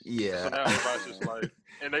earther. Yeah. So now everybody's just like,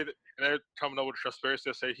 and they're coming up with a conspiracy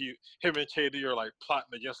to say him and KD are like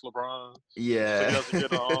plotting against LeBron. Yeah. So he doesn't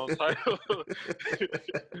get an own title.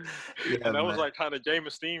 And that was like kind of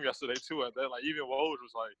Jameis' theme yesterday too. At that, like even Woj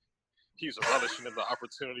was like, he's relishing in the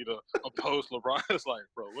opportunity to oppose LeBron. It's like,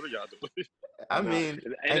 bro, what are y'all doing? I mean,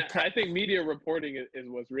 and I think media reporting is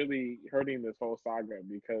what's really hurting this whole saga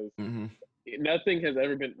because nothing has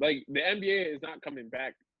ever been like the NBA is not coming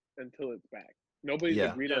back until it's back. Nobody's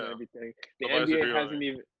agreed on everything. The NBA hasn't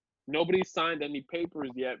even. Nobody's signed any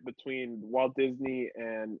papers yet between Walt Disney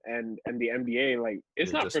and the NBA. Like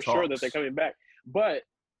it's not for sure that they're coming back, but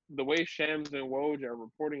the way Shams and Woj are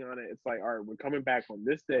reporting on it, it's like, all right, we're coming back on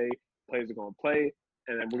this day. Players are gonna play,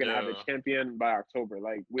 and then we're gonna have a champion by October.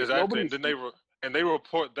 Like exactly. And they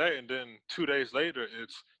report that, and then 2 days later,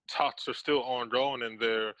 it's talks are still ongoing, and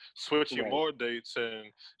they're switching more dates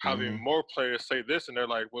and having more players say this, and they're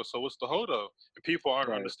like, well, so what's the holdup? And people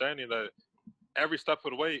aren't understanding that every step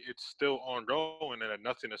of the way, it's still ongoing, and that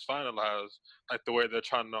nothing is finalized, like the way they're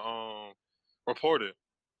trying to report it.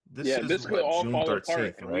 This could all fall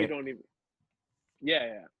apart, and we don't even.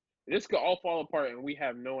 Yeah. This could all fall apart, and we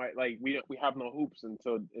have no we have no hoops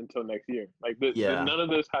until next year. Like none of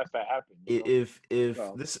this has to happen.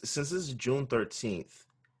 Since this is June 13th,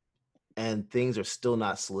 and things are still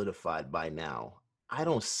not solidified by now, I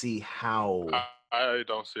don't see how. I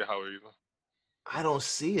don't see how either. I don't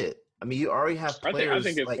see it. I mean, you already have players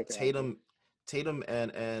like Tatum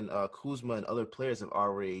and Kuzma and other players have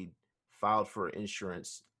already filed for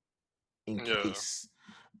insurance in case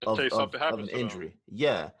of an injury.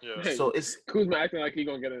 Yeah. So it's Kuzma acting like he's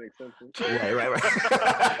gonna get an extension. Right.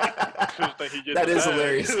 That is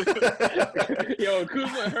hilarious. Yo,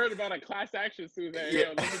 Kuzma heard about a class action suit there.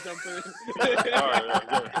 Yo, let me jump in.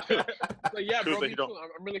 Like, bro,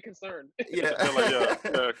 I'm really concerned.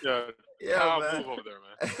 I'll move over there,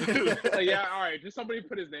 man. Like, all right, just somebody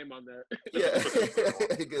put his name on there.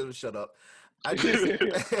 Get him shut up. I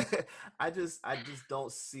just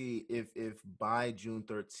don't see if by June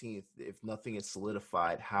 13th, if nothing is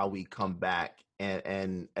solidified, how we come back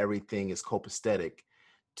and everything is copacetic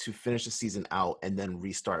to finish the season out and then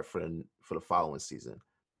restart for the following season.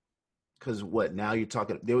 Because now you're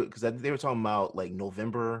talking they were talking about like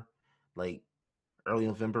November, like early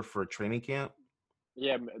November for training camp.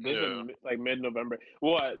 Yeah, like mid-November.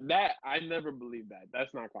 Well, that I never believed that.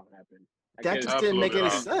 That's not gonna happen. That just didn't make any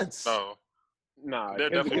sense. No, they're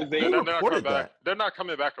definitely they're not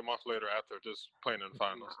coming back a month later after just playing in the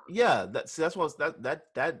finals. Yeah, that's what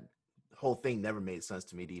that whole thing never made sense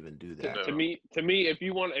to me to even do that. To me, if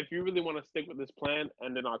you really want to stick with this plan,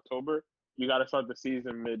 and in October, you got to start the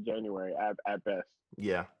season mid-January at best.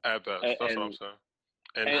 Yeah, at best. That's what I'm saying.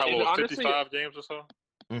 And how long? 55 games or so.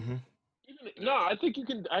 Mm-hmm. No, I think you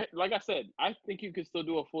can. Like I said, I think you can still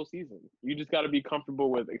do a full season. You just got to be comfortable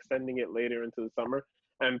with extending it later into the summer.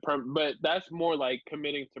 But that's more like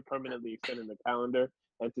committing to permanently extending the calendar.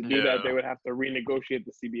 And to do that, they would have to renegotiate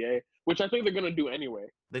the CBA, which I think they're going to do anyway.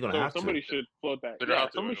 They're going to have somebody to. Should float that.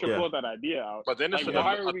 Somebody should float that idea out. But then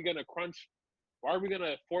why are we going to crunch? Why are we going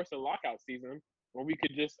to force a lockout season when we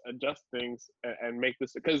could just adjust things and make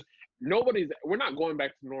this? Because we're not going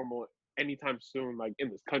back to normal anytime soon, like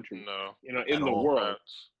in this country. No, in the world.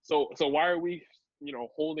 So why are we,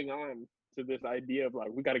 holding on to this idea of like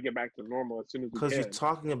we got to get back to normal as soon as we can? Because you're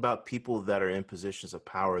talking about people that are in positions of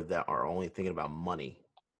power that are only thinking about money,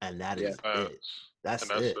 and that is it. That's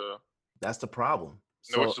it. That's the problem.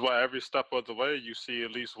 Which is why every step of the way you see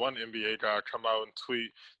at least one NBA guy come out and tweet,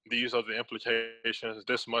 these are the implications,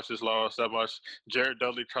 this much is lost, that much. Jared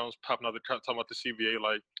Dudley comes popping out talking about the CBA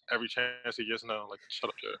like every chance he gets now. Like, shut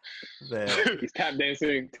up, Jared. He's tap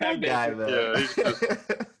dancing. Yeah, he's just,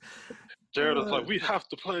 Jared is like, we have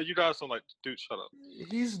to play. You guys are like, dude, shut up.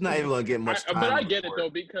 He's not even going to get much time. But I get it, though,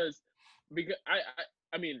 because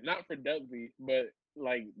I mean, not for Dudley, but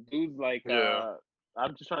like dudes like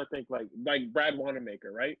I'm just trying to think like Brad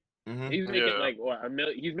Wanamaker, right? Mm-hmm. He's making like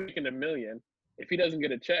he's making $1 million. If he doesn't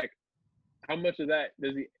get a check, how much of that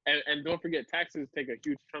does he? And don't forget, taxes take a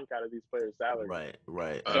huge chunk out of these players' salaries.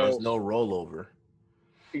 Right. So, there's no rollover.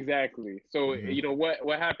 Exactly. So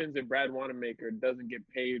what happens if Brad Wanamaker doesn't get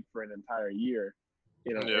paid for an entire year?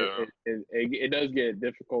 It does get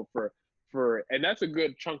difficult for, and that's a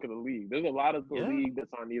good chunk of the league. There's a lot of the league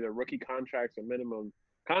that's on either rookie contracts or minimum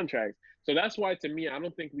contracts. So that's why, to me, I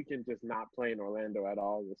don't think we can just not play in Orlando at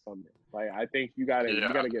all this summer. Like, I think you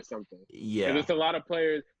gotta get something. Yeah, there's a lot of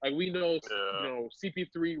players. Like, we know,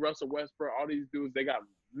 CP3, Russell Westbrook, all these dudes, they got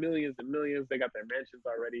millions and millions. They got their mansions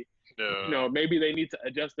already. Yeah. Maybe they need to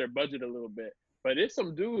adjust their budget a little bit. But there's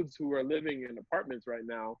some dudes who are living in apartments right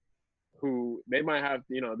now, who they might have,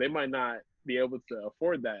 they might not be able to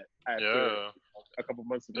afford that after a couple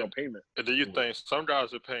months of no payment. And do you think some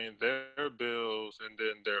guys are paying their bills and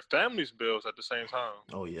then their family's bills at the same time?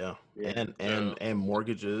 Oh yeah. And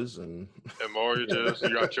mortgages and mortgages.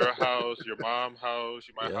 You got your house, your mom's house.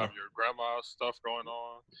 You might have your grandma's stuff going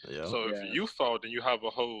on. Yeah. So if you fall, then you have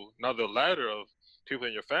another ladder of people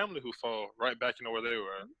in your family who fall right back where they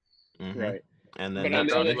were. Mm-hmm. Right. And then on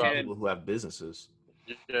the other hand, people who have businesses.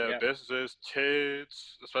 Yeah, businesses,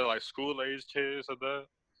 kids, especially like school-age kids of that.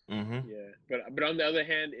 Mm-hmm. Yeah, but on the other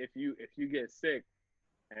hand, if you get sick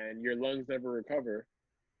and your lungs never recover,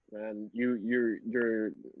 then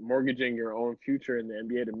you're mortgaging your own future in the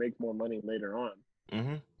NBA to make more money later on.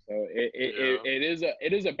 Mm-hmm. So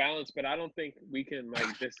it is a balance, but I don't think we can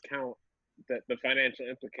discount the financial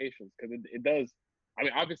implications, because it does. I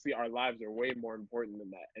mean, obviously our lives are way more important than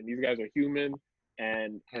that, and these guys are human.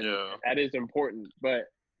 And that is important,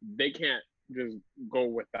 but they can't just go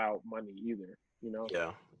without money either,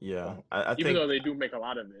 Yeah. I think, even though they do make a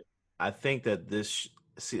lot of it. I think that this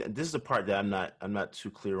is the part that I'm not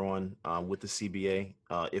too clear on with the CBA.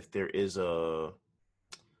 If there is an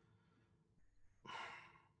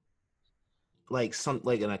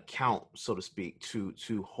account, so to speak,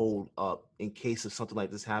 to hold up in case of something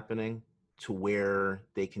like this happening, to where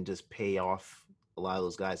they can just pay off a lot of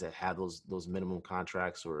those guys that have those minimum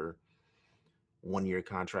contracts or 1-year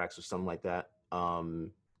contracts or something like that.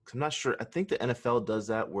 I'm not sure. I think the NFL does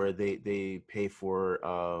that, where they pay for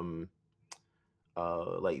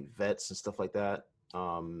like vets and stuff like that,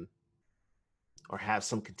 or have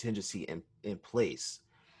some contingency in place.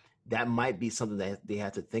 That might be something that they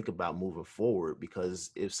have to think about moving forward,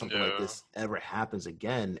 because if something like this ever happens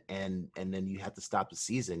again, and then you have to stop the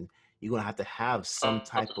season, you're gonna have to have some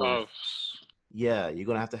type of you're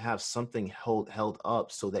going to have something held up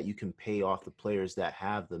so that you can pay off the players that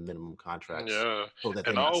have the minimum contracts. Yeah. So that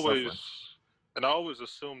they're not suffering. And I always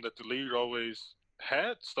assumed that the league always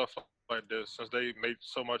had stuff like this, since they make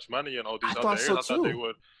so much money in all these other areas. I thought they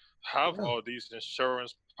would have all these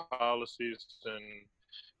insurance policies and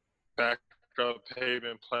backup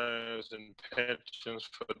payment plans and pensions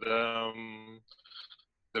for them,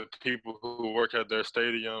 the people who work at their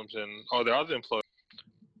stadiums and all their other employees.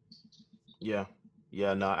 Yeah.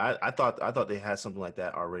 No, I thought they had something like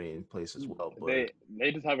that already in place as well. But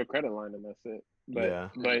they just have a credit line and that's it. But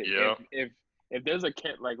if there's a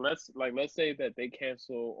let's say that they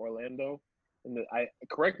cancel Orlando, and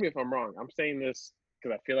correct me if I'm wrong. I'm saying this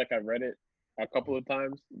because I feel like I've read it a couple of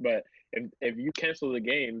times. But if you cancel the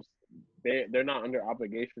games, they're not under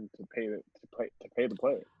obligation to pay the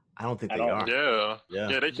player. I don't think they are.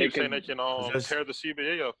 Yeah. They keep saying they can tear the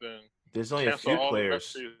CBA up and there's only a few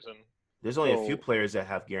players. There's only a few players that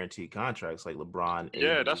have guaranteed contracts, like LeBron.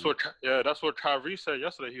 Yeah, that's what Kyrie said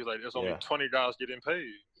yesterday. He was like, "There's only 20 guys getting paid."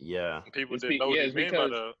 Yeah, and people didn't know what he meant by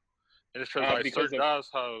that. And it's because certain guys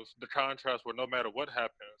have the contracts where no matter what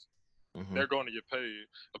happens, they're going to get paid,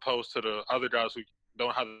 opposed to the other guys who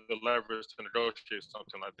don't have the leverage to negotiate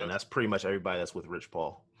something like that. And that's pretty much everybody that's with Rich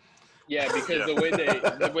Paul. Yeah, because the way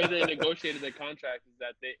they negotiated their contract is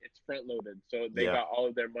that it's front loaded, so they got all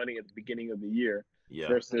of their money at the beginning of the year.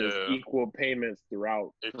 Versus equal payments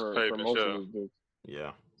throughout for most of those dudes.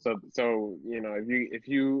 Yeah. So if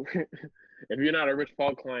you're not a Rich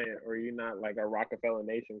Paul client, or you're not like a Rockefeller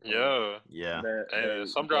Nation client, and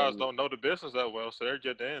some guys don't know the business that well, so they're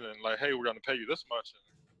getting in and like, hey, we're gonna pay you this much. And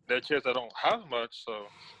they're kids that don't have much, so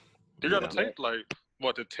you're gonna take the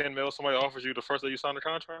 $10 million somebody offers you the first day you sign the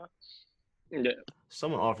contract. Yeah.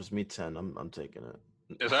 Someone offers me 10, I'm taking it.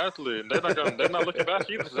 Exactly. They're not looking back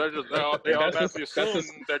either. So they automatically assume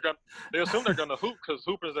they're gonna hoop because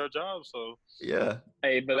hoop is their job. So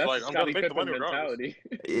hey, but that's like, Scottie Pippen mentality.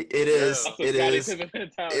 It is. It is.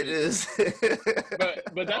 It is.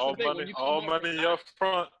 but that's all the thing. money, all money up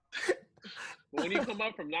front. When you come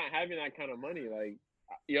up from not having that kind of money, like,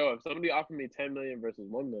 if somebody offered me $10 million versus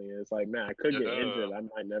 $1 million, it's like, man, I could get injured. I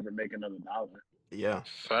might never make another dollar. Yeah.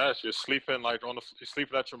 Fast. You're sleeping you're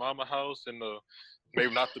sleeping at your mama's house in the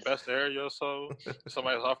maybe not the best area or so.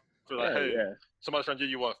 Somebody's offering somebody's trying to give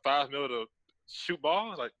you $5 million to shoot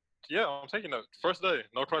ball? Like, yeah, I'm taking that first day.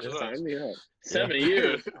 No questions asked. Sign me up. 7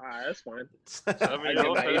 years. All right, that's fine. 7 years.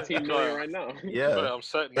 I get 18 million right now. Yeah. But I'm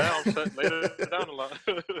set later down a lot.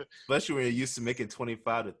 Especially when you're used to making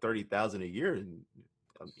 25 to 30,000 a year. And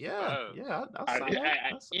I'll sign up.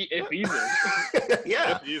 If even.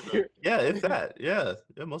 Yeah. If even. Yeah, if that. Yeah,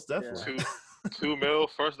 most definitely. Yeah. $2 million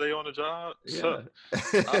first day on the job. Yeah. I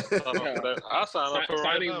sign up for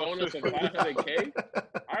signing bonus of $500K.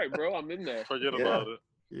 All right, bro, I'm in there. Forget about it.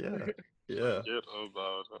 Yeah. Forget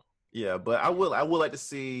about it. Yeah, but I would like to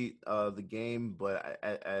see the game, but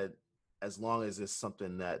as long as it's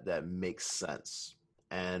something that makes sense.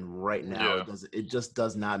 And right now, it just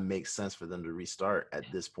does not make sense for them to restart at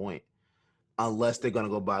this point, unless they're going to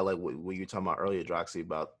go by like what you were talking about earlier, Droxy,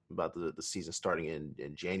 about the season starting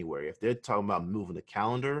in January. If they're talking about moving the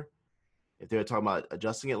calendar, if they're talking about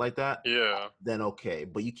adjusting it like that, then okay.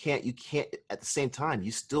 But you can't at the same time,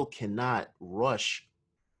 you still cannot rush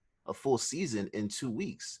a full season in 2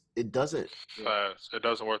 weeks. It doesn't. It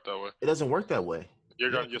doesn't work that way. It doesn't work that way.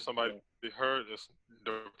 You're gonna get somebody hurt.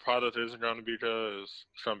 The product isn't going to be good. It's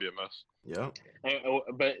going to be a mess. Yeah.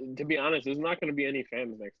 But to be honest, there's not going to be any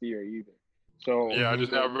fans next year either. So yeah, I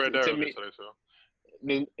read that today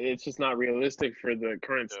too. It's just not realistic for the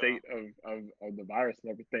current state of the virus and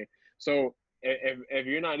everything. So if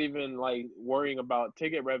you're not even like worrying about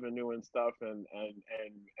ticket revenue and stuff and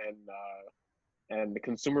the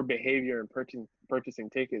consumer behavior and purchasing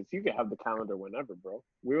tickets, you can have the calendar whenever, bro.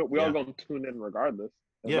 We all gonna tune in regardless.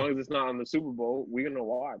 As long as it's not on the Super Bowl, we're gonna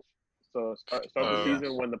watch. So start the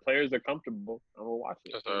season when the players are comfortable, and we'll watch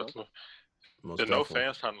it. The no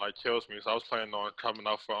fans kind of like kills me. So I was planning on coming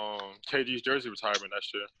out for KG's jersey retirement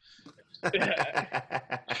next year.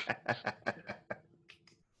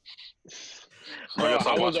 I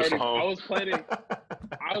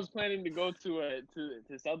was planning to go to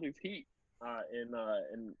Celtics Heat in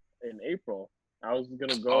April. I was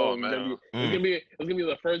gonna go. It was gonna be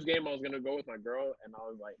the first game I was gonna go with my girl, and I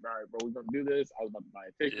was like, all right, bro, we're gonna do this. I was about to buy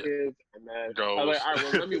tickets, and then I was like, all right,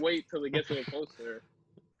 well, let me wait till it gets a little closer.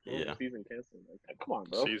 Season canceled. Like, come on,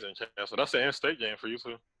 bro. Season canceled. That's the in-state game for you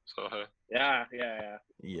too. So hey.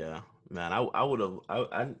 Yeah, man. I would have.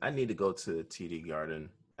 I need to go to TD Garden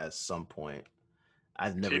at some point.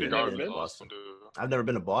 I've never been to Boston. I've never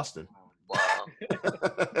been to Boston. Wow.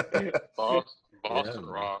 Boston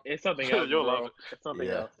rock. It's something else. You'll love it. It's something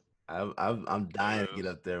else. I'm dying to get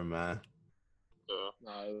up there, man.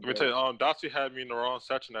 Let me tell you, Dotsie had me in the wrong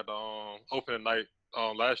section at the opening night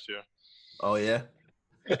last year. Oh yeah.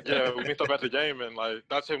 Yeah, we meet up at the game, and like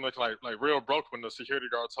that's him like real broke when the security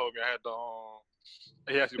guard told me I had the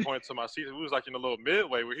he actually pointed to my seat. We was like in a little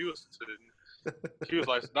midway where he was sitting. He was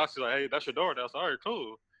like, Doxy's like, hey, that's your door. That's all right,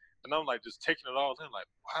 cool. And I'm like just taking it all in, like,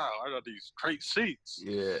 wow, I got these great seats.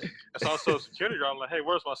 Yeah. And so I saw the security guard, I'm like, hey,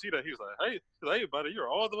 where's my seat at? He was like, hey, buddy, you're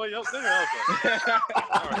all the way up there. I was like,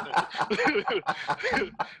 all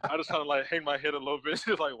right. I just kind of like hang my head a little bit,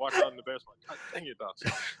 just like walk out in the bench, like, God dang it,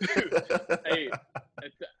 Doxy. Hey,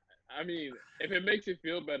 I mean, if it makes you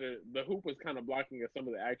feel better, the hoop was kind of blocking some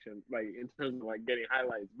of the action, like in terms of like getting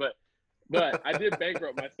highlights. But I did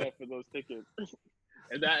bankrupt myself for those tickets.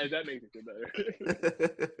 And that makes it better.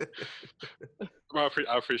 Well,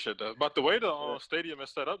 I appreciate that. But the way the stadium is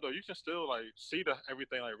set up, though, you can still like see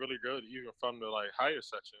everything like really good, even from the like higher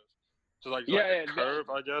sections. So like a curve,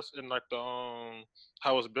 I guess, in like the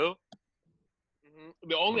how it's built. Mm-hmm.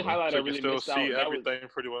 The only highlight I really still missed see everything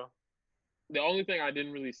pretty well. The only thing I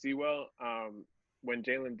didn't really see well, when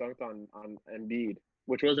Jalen dunked on Embiid,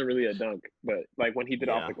 which wasn't really a dunk, but like when he did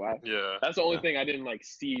off the glass. Yeah. That's the only thing I didn't like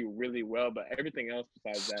see really well, but everything else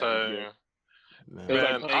besides that.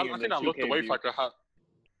 Man, I think I looked away for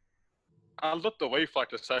I looked away for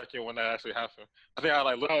like a second when that actually happened. I think I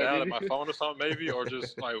like looked down at my phone or something maybe, or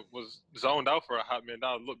just like was zoned out for a hot minute.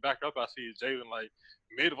 Now I look back up, I see Jalen like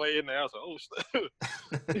midway in there. I was like, oh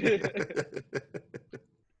shit.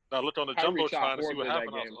 I looked on the jumbotron to see what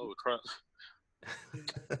happened. I was like, oh crap.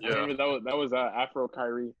 Yeah, I remember that was Afro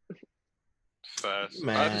Kyrie. Fast.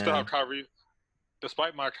 Man. I just still have Kyrie.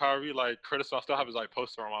 Despite my Kyrie like criticism, I still have his like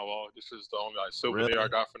poster on my wall. This is the only like souvenir I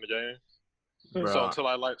got from the game. Bro. So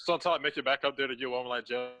until I make it back up there to you, I'm like,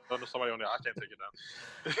 Joe, there's somebody on there. I can't take it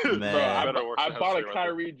down. Man. Bro, I bought a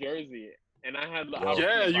Kyrie jersey, and I had.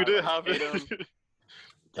 You did have it.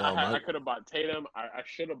 I could have bought Tatum. I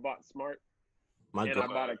should have bought Smart. I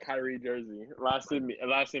bought a Kyrie jersey. It lasted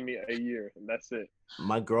me a year, and that's it.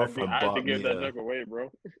 My girlfriend I had to give that junk away,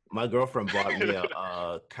 bro. My girlfriend bought me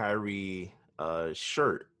a Kyrie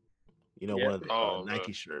shirt. You know, one of the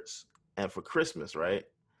Nike shirts, and for Christmas, right?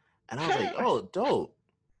 And I was like, oh, dope.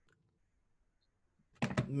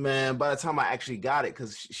 Man, by the time I actually got it,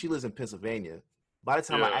 because she lives in Pennsylvania, by the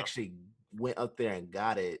time I actually went up there and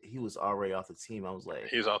got it, he was already off the team. I was like,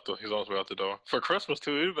 he's all the way out the door for Christmas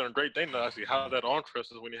too. It'd been a great thing to actually have that on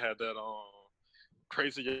Christmas when you had that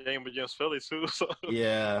crazy game against Philly too. So.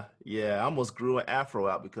 Yeah, I almost grew an afro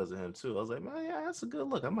out because of him too. I was like, man, yeah, that's a good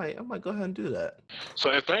look. I might go ahead and do that. So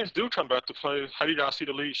if things do come back to play, how do you guys see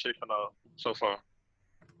the league shaking out so far?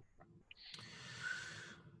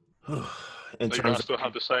 In so you guys still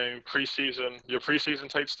have the same preseason. Your preseason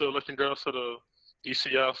tape still looking good for the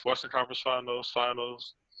ECF Western Conference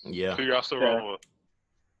Finals. Yeah. Who you guys still rolling with?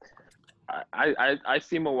 I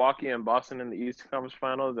see Milwaukee and Boston in the Eastern Conference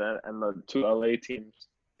Finals and the 2 LA teams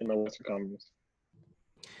in the Western Conference.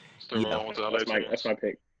 Still rolling with the LA teams. That's my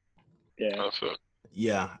pick. Yeah. That's it.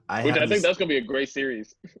 Yeah, I think that's gonna be a great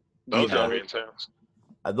series. Those are intense.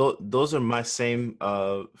 Those are my same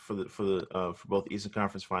for both Eastern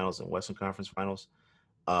Conference Finals and Western Conference Finals.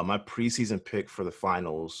 My preseason pick for the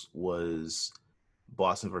finals was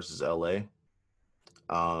Boston versus LA.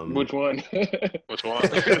 Which one? Which one?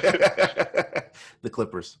 The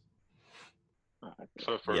Clippers.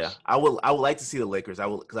 Clippers. Yeah, I would like to see the Lakers.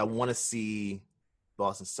 Because I want to see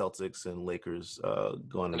Boston Celtics and Lakers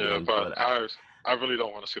going again. Yeah, but I really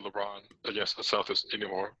don't want to see LeBron against the Celtics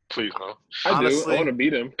anymore. Please, no. Honestly, I want to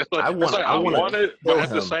beat him. I want it, but at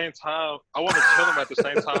the same time, I want to kill him at the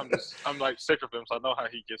same time. I'm like sick of him, so I know how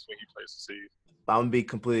he gets when he plays the seed. I'm gonna be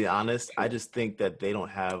completely honest. I just think that they don't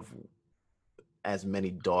have as many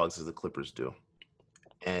dogs as the Clippers do.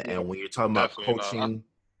 And when you're talking about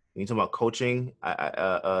coaching,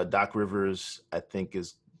 Doc Rivers, I think,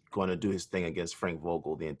 is going to do his thing against Frank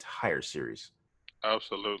Vogel the entire series.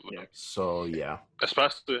 Absolutely. Yeah. So yeah,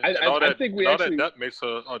 especially I think that makes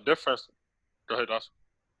a difference. Go ahead, Austin.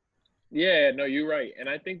 Yeah, no, you're right, and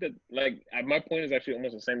I think that my point is actually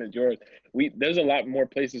almost the same as yours. There's a lot more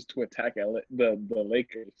places to attack the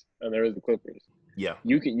Lakers than there is the Clippers. Yeah,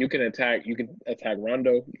 you can attack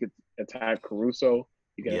Rondo, you can attack Caruso,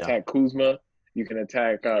 you can attack Kuzma, you can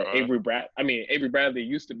attack Avery Bradley. I mean, Avery Bradley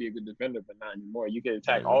used to be a good defender, but not anymore. You can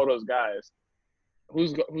attack all those guys.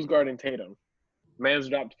 Who's guarding Tatum? Man's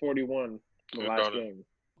dropped 41 in the last game.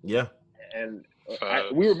 Yeah, and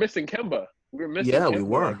we were missing Kemba. We were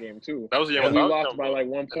that game too. That was a game we lost by 1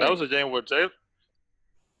 point. That was a game where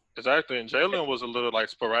exactly, and Jalen was a little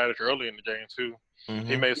sporadic early in the game too. Mm-hmm.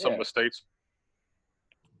 He made some mistakes.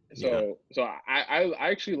 So I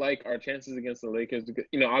actually like our chances against the Lakers.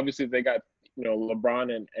 Obviously they got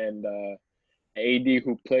LeBron and AD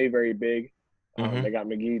who play very big. They got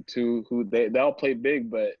McGee too, who they all play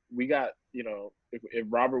big. But we got if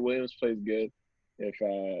Robert Williams plays good,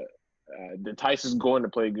 if Tice is going to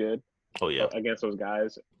play good. Oh yeah, against those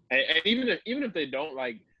guys, and even if they don't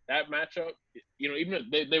like that matchup, even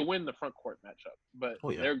if they win the front court matchup, but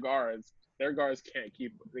their guards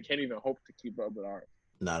can't even hope to keep up with ours.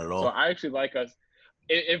 Not at all. So I actually like us.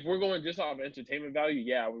 If we're going just off entertainment value,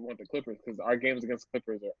 yeah, we want the Clippers because our games against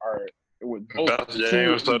Clippers are with both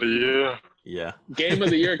games of the year. Yeah, game of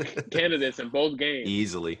the year candidates in both games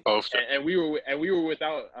easily. And we were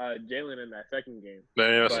without Jalen in that second game.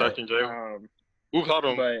 Second game. Without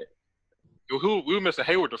him, but we were missing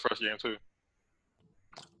Hayward the first game too.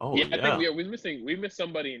 Oh yeah, I think we missed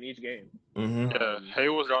somebody in each game. Mm-hmm. Yeah,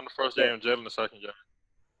 Hayward's on the first game, Jalen the second game.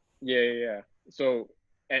 Yeah. So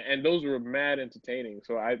and those were mad entertaining.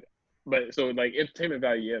 So entertainment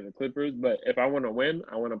value, the Clippers. But if I want to win,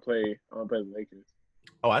 I want to play the Lakers.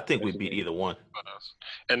 Oh, I think we beat either one.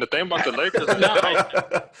 And the thing about the Lakers, I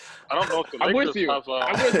don't know if the Lakers I'm with you. have.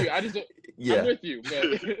 I'm with you. I'm with you.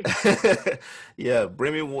 But... yeah,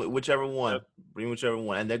 bring me whichever one. Bring whichever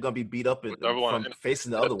one, and they're gonna be beat up from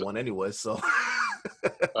facing the other one anyway. So.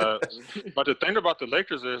 But the thing about the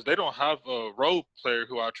Lakers is they don't have a role player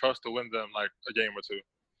who I trust to win them a game or two.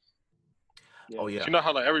 Oh yeah. You know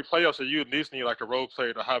how every playoff, so you at least need a role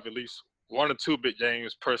player to have at least 1 or 2 big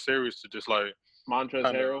games per series to just Montrezl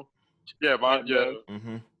Harrell. Yeah,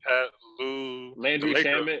 mm-hmm. Pat, Lou, Landry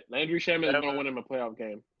Shamet. Landry Shamet is gonna win him a playoff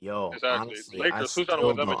game. Yo, exactly. Honestly, Lakers, I still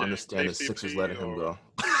don't understand the Sixers letting him go.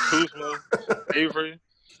 Kuzma, Avery.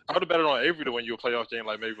 I would have betted on Avery to win you a playoff game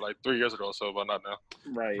maybe 3 years ago or so, but not now.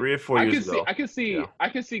 Right. 3 or 4 years ago. I can see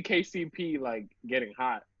KCP getting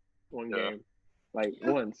hot one game,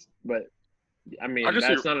 once, but I mean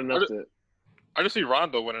that's not enough to. I just see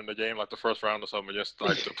Rondo winning the game the first round or something, just to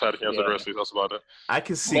play against the Grizzlies. That's about it. I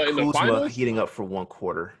can see Kuzma heating up for 1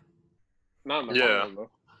 quarter. Not in the finals,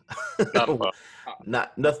 though.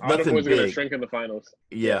 Nothing big. Gonna shrink in the finals.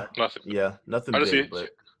 Yeah. Nothing. Yeah, nothing big.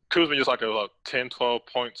 But Kuzma just a 10,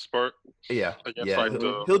 12-point spurt. Yeah.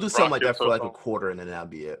 He'll do something like that for a quarter, and then that'll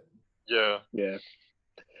be it. Yeah. Yeah.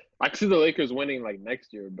 I can see the Lakers winning like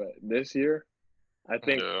next year, but this year, I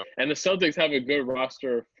think, and the Celtics have a good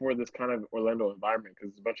roster for this kind of Orlando environment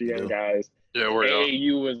because it's a bunch of young guys. Yeah,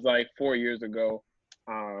 AAU was like 4 years ago.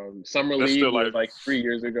 Summer League was like 3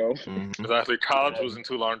 years ago. Exactly. College wasn't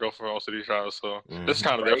too long ago for most of these guys, so this is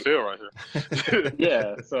kind of their field right here.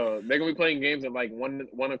 Yeah, so they're gonna be playing games at like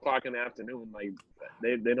 1 o'clock in the afternoon. Like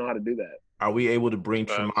they know how to do that. Are we able to bring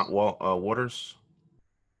Tremont Waters?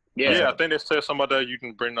 Yeah, I think they said some of that you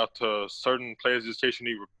can bring up to certain players in case you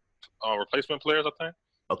need replacement players. I think.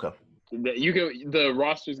 Okay. The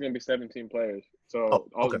roster is gonna be 17 players, so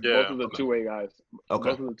both of the two-way guys. Okay.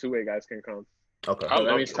 Both of the two-way guys can come. Okay. So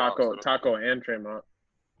that means Taco and Tremont.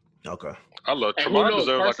 Okay. I love Tremont.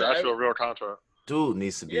 Deserves like an actual real contract. Dude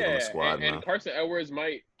needs to be on the squad, man. And Carson Edwards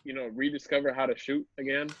might, rediscover how to shoot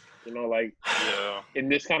again. In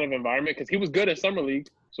this kind of environment because he was good in summer league.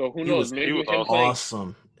 So who knows? Maybe he was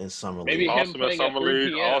awesome in summer league. Maybe awesome in summer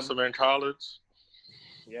league. Awesome in college.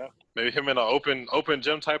 Yeah. Maybe him in an open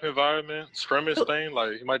gym type environment, scrimmage thing.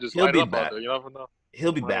 Like he might just light up out there. You never know.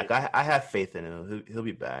 He'll be back. I have faith in him. He'll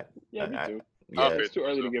be back. Yeah, me too. It's too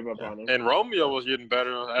early to give up on him. And Romeo was getting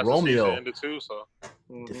better as the season ended too. So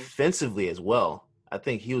defensively as well, I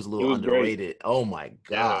think he was a little underrated. Great. Oh my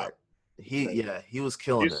God, he was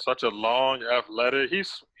killing it. He's such a long, athletic.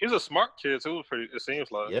 He's a smart kid too. It seems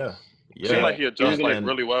like. Yeah. It seems like he adjusts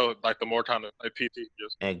really well. Like the more time like PT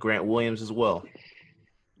just. And Grant Williams as well.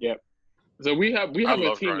 Yep. So we have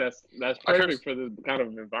a team that's perfect for this kind of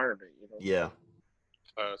environment. Yeah.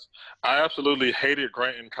 I absolutely hated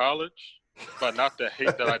Grant in college, but not the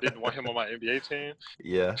hate that I didn't want him on my NBA team.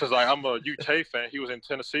 Yeah. Because I'm a UK fan. He was in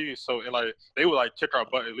Tennessee, so they would kick our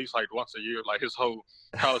butt at least once a year. Like his whole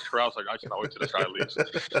college career, I was like, I cannot wait till this guy leaves.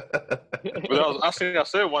 But I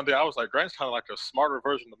said one day, I was like, Grant's kind of like a smarter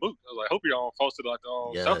version of Mook. I was like, hope you don't false to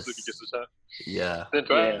Celtics if he gets a shot. Yeah. Then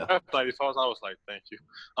after 94, I was like, thank you.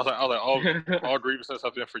 I was like, all grievances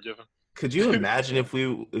have been forgiven. Could you imagine if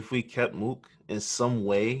we kept Mook in some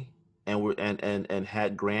way and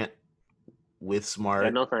had Grant with Smart? Yeah,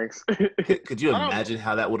 no thanks. Could you imagine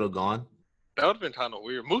how that would have gone? That would have been kind of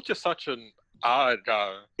weird. Mook is such an odd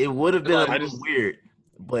guy. It would have been a little weird.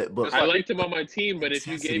 But I liked him on my team, but if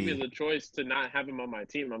you gave me the choice to not have him on my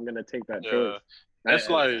team, I'm gonna take that choice. That's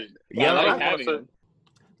I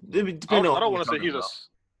don't want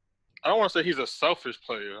to say he's a selfish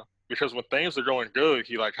player because when things are going good,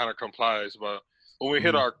 he kind of complies. But when we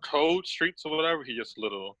hit our cold streaks or whatever, he's a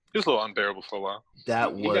little unbearable for a while.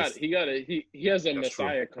 He has a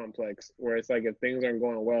Messiah complex where it's like if things aren't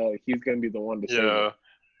going well, he's gonna be the one to save it.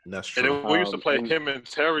 That's true. And then we used to play him and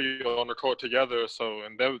Terry on the court together,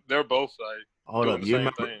 and they're both hold up. You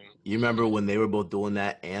remember when they were both doing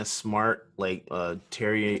that and Smart,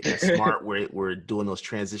 Terry and Smart were doing those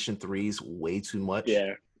transition threes way too much.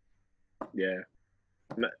 Yeah.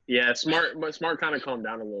 Smart kind of calmed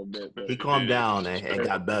down a little bit. But. He calmed down and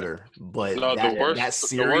got better, but that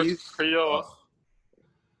series,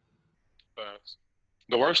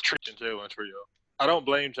 the worst trick in Jalen trio. I don't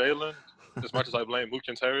blame Jalen as much as I blame Mook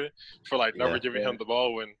and Terry for never giving him the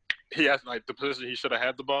ball when he has the position he should have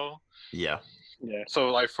had the ball. Yeah.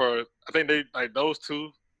 So I think they those two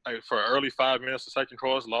for early 5 minutes of second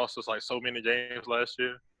quarter lost us so many games last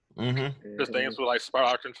year. Mm-hmm. Because things would spiral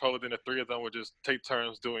out of control. Then the three of them would just take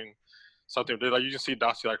turns doing something. You can see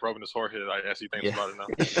Dossie rubbing his forehead as he thinks about it now.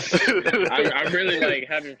 I'm really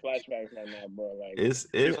having flashbacks right now, bro. It's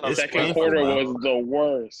second quarter was the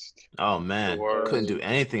worst. Oh man, couldn't do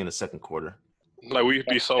anything in the second quarter. We'd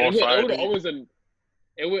be so on Friday.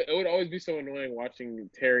 It would always be so annoying watching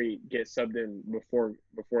Terry get subbed in before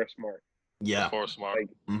Smart. Yeah, before Smart.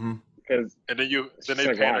 Because and then they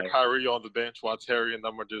painted Kyrie on the bench while Terry and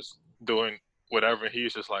them were just doing whatever. And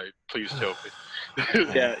he's just please kill me.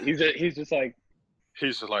 Yeah, he's just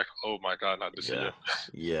oh my God, not this year.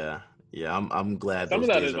 Yeah. I'm glad some those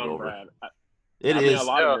of that days is are on over. Brad. A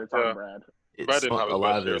lot of it's on Brad. A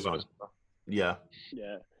lot of it is on. Yeah.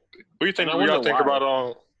 Yeah. What do you think? We gotta think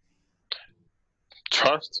about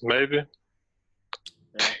trust, maybe.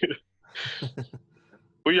 Yeah.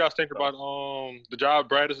 What do y'all think about the job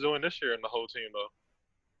Brad is doing this year and the whole team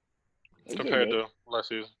though, compared to last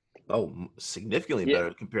season? Oh, significantly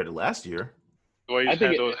better compared to last year. The way he's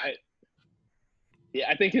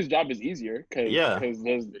I think his job is easier because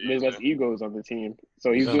there's less egos on the team,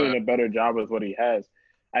 so he's doing a better job with what he has.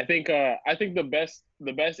 I think the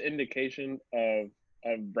best indication of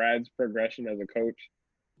Brad's progression as a coach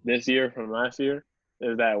this year from last year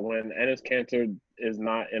is that when Enes Kanter is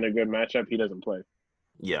not in a good matchup, he doesn't play.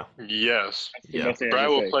 Yeah. Yes. Yeah.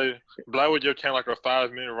 Brad would just count like a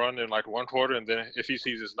 5-minute run in like one quarter, and then if he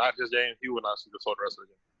sees it's not his game, he will not see the full rest of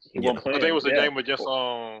the game. He won't play. I think it was the game against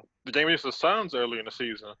the Suns early in the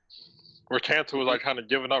season, where Cantor was like kind of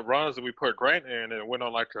giving up runs, and we put Grant in, and went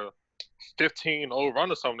on like a 15-0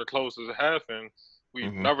 run or something to close the half, and we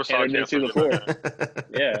never saw Cantor the floor.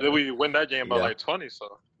 Yeah. Then we win that game by like 20.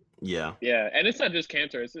 So. Yeah. Yeah, and it's not just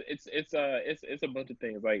Cantor. It's a bunch of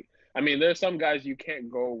things. Like, I mean, there's some guys you can't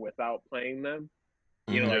go without playing them.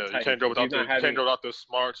 You know, you can't go without the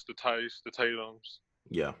Smarts, the Tice, the Tatums.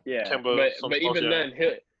 Yeah. Yeah. Kimba, but even then,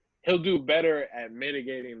 he'll do better at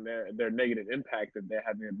mitigating their negative impact that they're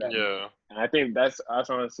having in that. Yeah. And I think that's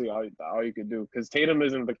honestly all you could do, because Tatum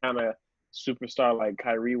isn't the kind of superstar like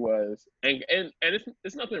Kyrie was, and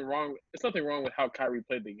it's nothing wrong. It's nothing wrong with how Kyrie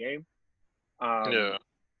played the game.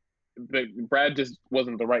 But Brad just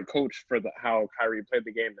wasn't the right coach for how Kyrie played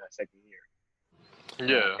the game that second year.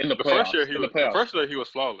 Yeah, in the first year he was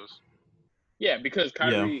flawless. Yeah, because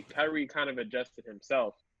Kyrie kind of adjusted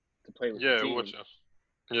himself to play with the team.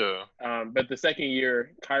 But the second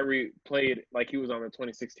year, Kyrie played like he was on the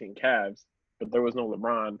 2016 Cavs, but there was no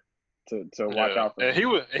LeBron to watch out for. And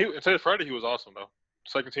until Friday, he was awesome though.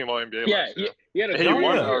 Second team All NBA. Yeah, he had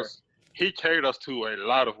a he carried us to a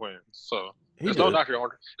lot of wins. So. There's no knock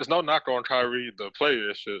on Kyrie, the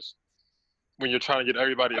player. It's just when you're trying to get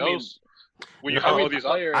everybody else. When you have all these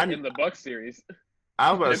in the Bucks series.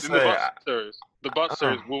 I was in the Bucks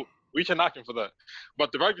series, we can knock him for that.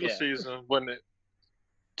 But the regular season, when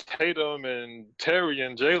Tatum and Terry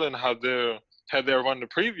and Jalen had their run the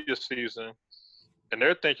previous season, and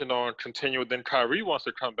they're thinking on continuing, then Kyrie wants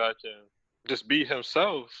to come back and just be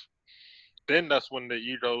himself. Then that's when the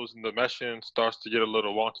egos and the meshing starts to get a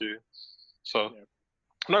little wonky. So, I'm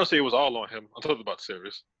not gonna say it was all on him until the Bucks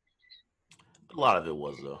series. A lot of it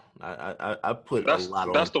was though. I put a lot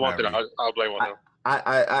on. That's the one thing I'll blame on him.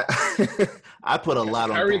 I put a lot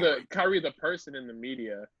on Kyrie the person in the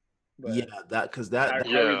media. Yeah, that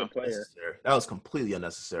the player. That was completely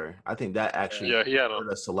unnecessary. I think that actually hurt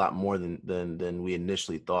us a lot more than we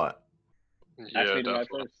initially thought. Yeah,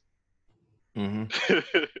 definitely. Wait,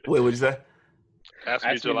 what'd you say? Ask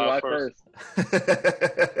me July 1st.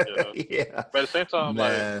 Yeah. But at the same time,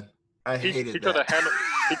 man, I hated that.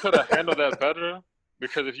 He could have handled that better,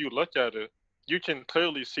 because if you look at it, you can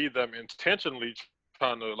clearly see them intentionally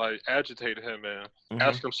trying to like agitate him and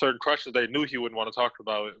ask him certain questions they knew he wouldn't want to talk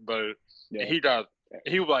about it. But he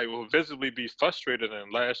would visibly be frustrated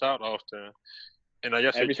and lash out often. And I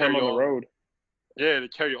guess every time on the road. Yeah, to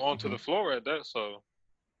carry on to the floor at that. So.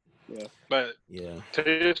 Yeah. But to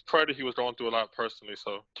his credit, he was going through a lot personally,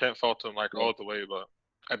 so can't fault him like all the way. But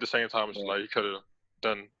at the same time, it's like he could have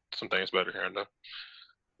done some things better here and there.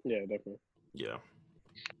 Yeah, definitely. Yeah.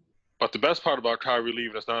 But the best part about Kyrie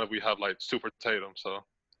leaving is now that we have like super Tatum. So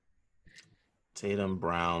Tatum,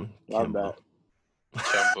 Brown, Kemba.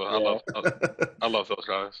 I love those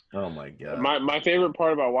guys. Oh my god. My favorite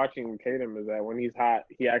part about watching Tatum is that when he's hot,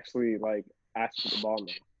 he actually like asks for the ball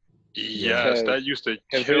now. Yes, that used to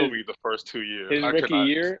kill me the first 2 years. His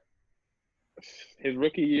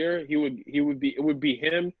rookie year, it would be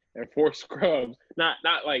him and 4 scrubs, not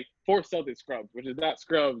like 4 Celtic scrubs, which is not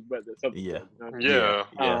scrubs, but the Celtic scrubs.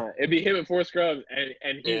 It'd be him and 4 scrubs,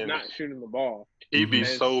 and he's not shooting the ball. He'd be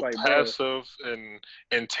so like, passive and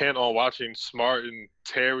intent on watching Smart and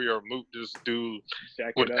Terry or Moot just do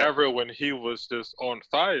whatever when he was just on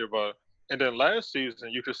fire. And then last season,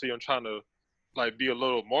 you could see him trying to like be a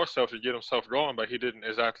little more selfish, get himself going, but he didn't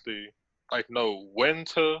exactly like know when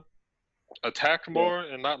to attack more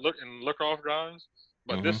and not look off guys.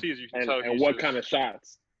 But this season you can tell and what kind of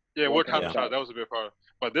shots. Yeah, what kind of shots? That was a big part.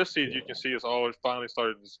 But this season you can see it's always finally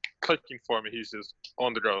started clicking for me. He's just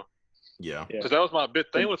on the go. Yeah. Because that was my big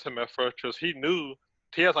thing with him at first, because he knew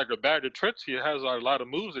he has like a bag of tricks. He has like, a lot of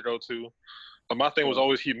moves to go to. But my thing was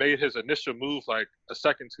always he made his initial move like a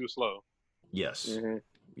second too slow. Yes.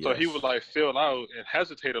 So he would like feel out and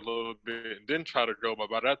hesitate a little bit and then try to go. But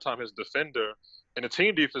by that time, his defender and the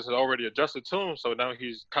team defense had already adjusted to him. So now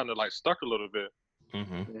he's kind of like stuck a little bit.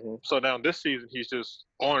 So now this season, he's just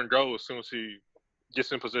on go as soon as he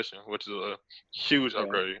gets in position, which is a huge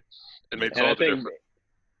upgrade. It makes all the difference.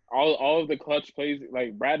 All of the clutch plays,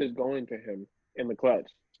 like Brad is going to him in the clutch.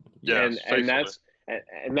 Yeah, and that's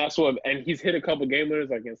what. And he's hit a couple game winners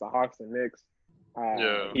against the Hawks and Knicks.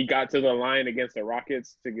 He got to the line against the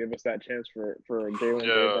Rockets to give us that chance for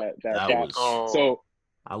Jalen that shot. So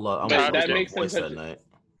that makes sense that night.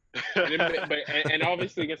 and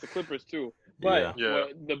obviously against the Clippers too. But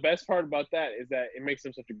the best part about that is that it makes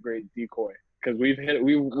him such a great decoy, because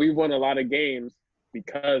we've won a lot of games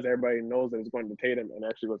because everybody knows that it's going to Tatum and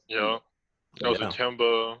actually was. Yeah, goes to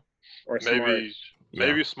Kemba, or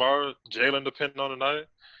maybe Smart, Jalen, depending on the night.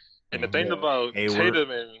 And the thing about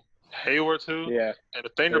Tatum and Hayward too, and the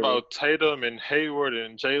thing about Tatum and Hayward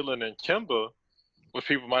and Jalen and Kemba, which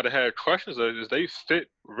people might have had questions of, is they fit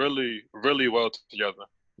really, really well together.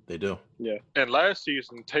 They do. Yeah. And last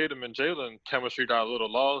season, Tatum and Jalen chemistry got a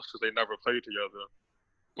little lost because they never played together.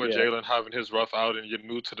 With Jalen having his rough out and getting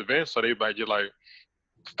moved to the bench, so they might get like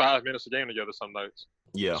 5 minutes a game together some nights.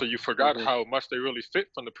 Yeah. So you forgot how much they really fit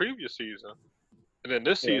from the previous season. And then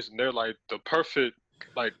this season, they're like the perfect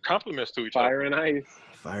compliments to each other. Fire and ice.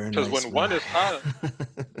 Because when one is hot,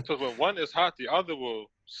 the other will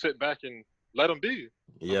sit back and let them be.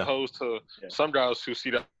 Yeah. Opposed to some guys who see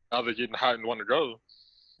the other getting hot and want to go.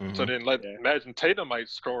 Mm-hmm. So then imagine Tatum might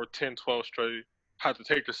score 10, 12 straight, have to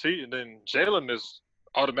take the seat, and then Jalen is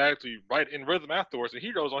automatically right in rhythm afterwards, and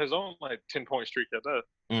he goes on his own 10-point streak at that.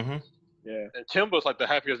 Mm-hmm. Yeah. And Kemba's the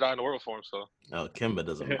happiest guy in the world for him. So. No, Kemba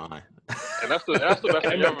doesn't mind. And that's the best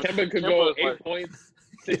thing ever. Kemba could go 8 points,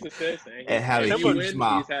 6 assists, and have a huge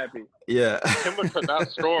smile. He's happy. Yeah. Kemba could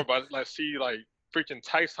not score, but see freaking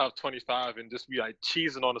Tice top 25 and just be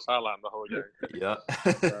cheesing on the sideline the whole game. Yeah.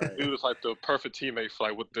 He was the perfect teammate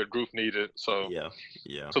for what the group needed. So yeah.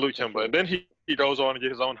 Salute Kemba. And then he goes on and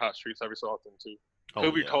get his own hot streaks every so often too. He'll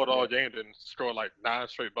be cold all game and score 9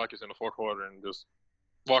 straight buckets in the fourth quarter and just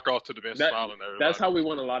walk off to the bench smiling at everybody. That's how we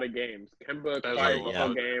won a lot of games. Kemba quiet the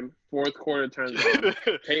whole game. Fourth quarter turns on.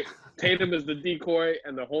 Tatum is the decoy,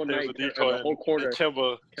 and the whole night, the whole quarter. And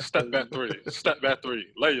Kemba step back three,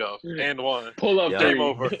 layup, and one. Pull up game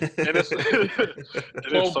over. And it's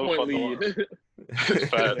 12-point lead. It's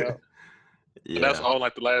fast. Yeah. And that's all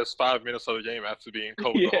the last 5 minutes of the game after being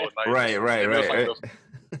cold the whole night. Right.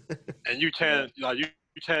 And you can't you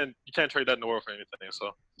can't trade that in the world for anything.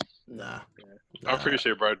 So I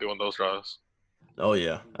appreciate Brad doing those drives. Oh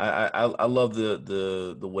yeah, I love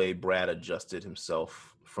the way Brad adjusted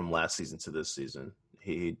himself from last season to this season.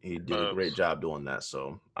 He did a great job doing that.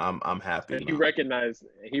 So I'm happy. And he recognized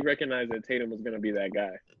that Tatum was going to be that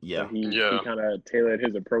guy. Yeah. So he kind of tailored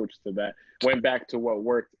his approach to that. Went back to what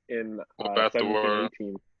worked in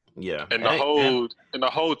 17-18. Yeah. And the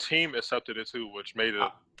whole team accepted it too, which made it.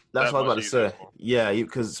 That's what I was about to say. Yeah,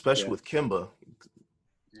 because especially with Kemba.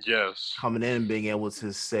 Yes. Coming in and being able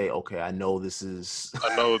to say, okay, I know this is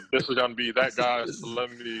going to be that guy. So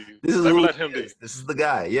let me let him be. This is the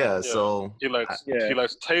guy. Yeah. So he lets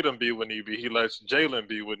Tatum be when he be. He lets Jalen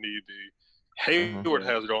be when he be. Hayward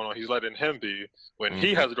has going on. He's letting him be. When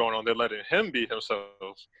he has going on, they're letting him be himself.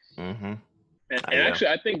 Mm-hmm. And actually,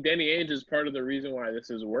 I think Danny Ainge is part of the reason why this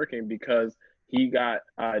is working because he got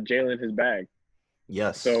Jalen his bag.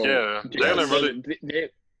 Yes. So Jalen really.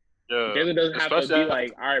 Jalen doesn't have to be all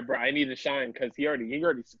right, bro, I need to shine because he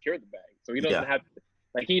already secured the bag. So he doesn't have to,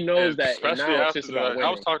 he knows that now it's just about winning.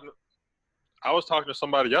 I was talking to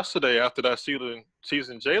somebody yesterday after that season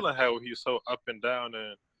Jalen had where he was so up and down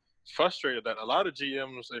and frustrated that a lot of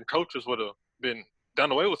GMs and coaches would have been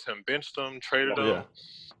done away with him, benched him, traded him.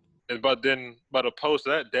 But opposed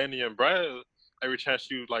to that, Danny and Brad, every chance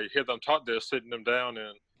you hear them talk, they're sitting them down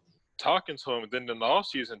and talking to him. And then in the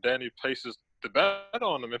offseason, Danny places the bet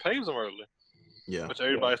on them and pays them early. Yeah. Which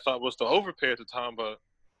everybody thought was the overpay at the time, but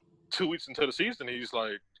 2 weeks into the season, he's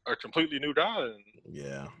a completely new guy. And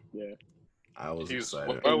yeah. I was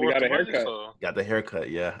excited. He got a haircut. Got the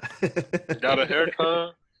haircut, yeah. Got a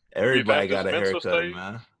haircut. Everybody got a haircut,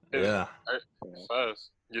 man. Yeah.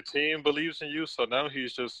 Fast. Your team believes in you, so now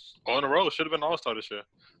he's just on the road. Should have been All-Star this year.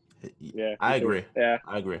 Yeah, I agree. Yeah,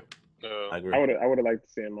 I agree. I agree. I would have liked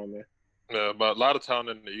to see him on there. Yeah, but a lot of talent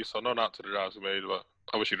in the East, so no, not to the guys who made it, but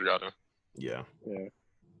I wish you'd have got him. Yeah.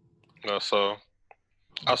 So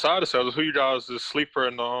outside the Celtics, who you guys is sleeper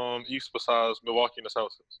in the East besides Milwaukee and the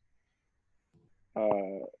Celtics?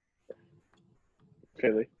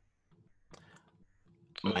 Philly.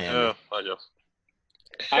 Miami. Yeah, I guess.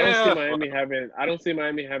 I don't see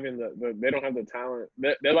Miami having the they don't have the talent.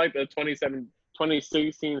 They're like the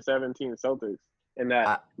 2016-17 Celtics. And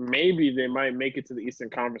that maybe they might make it to the Eastern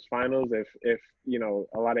Conference Finals if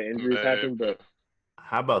a lot of injuries happen. But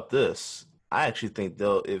how about this? I actually think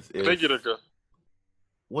they'll if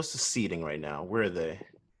what's the seeding right now? Where are they?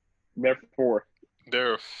 They're 4.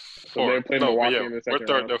 They're 4. So they're playing Milwaukee in the second we're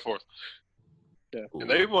 3rd. round. They're 4th. Yeah. And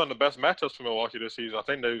they won the best matchups for Milwaukee this season. I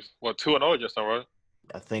think they've 2-0 against them, right?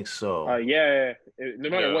 I think so. No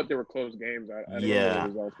matter what, they were close games. I didn't know the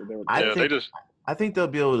results, but they were. I think they'll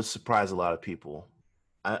be able to surprise a lot of people.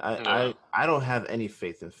 I don't have any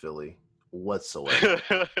faith in Philly whatsoever.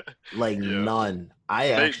 None.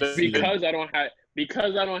 Because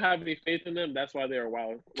because I don't have any faith in them, that's why they're a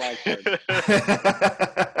wild card.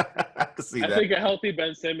 I think a healthy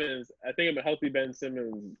Ben Simmons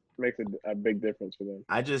makes a big difference for them.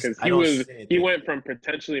 Because he went from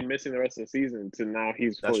potentially missing the rest of the season to now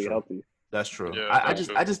he's fully healthy. That's true. Yeah, I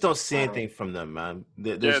just don't see anything from them, man.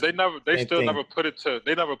 They still never put it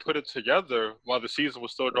together while the season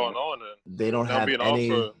was still going on. And they don't have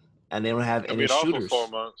any, and they don't have any shooters. 4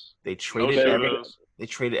 months. They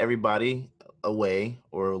traded everybody away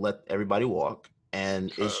or let everybody walk,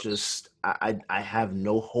 and it's just I have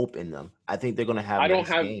no hope in them. I think they're gonna have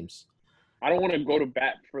games. I don't want to go to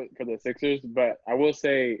bat for the Sixers, but I will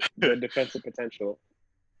say the defensive potential.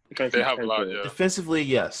 They have a lot, yeah. Defensively,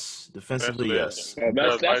 yes. That's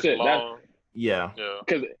it. Yeah.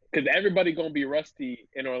 Because everybody gonna be rusty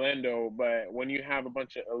in Orlando, but when you have a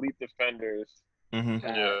bunch of elite defenders,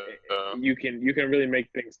 you can really make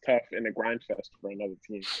things tough in a grind fest for another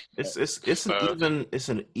team. It's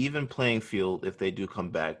an even playing field if they do come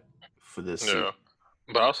back for this season.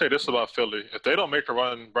 But I'll say this about Philly: if they don't make a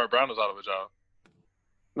run, Brett Brown is out of a job.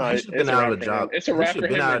 No, he should have been out of a job. It's a wrap for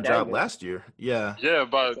him. Been out of a job last year. Yeah. Yeah,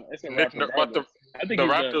 but the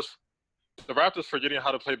Raptors forgetting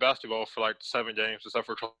how to play basketball for like 7 games, except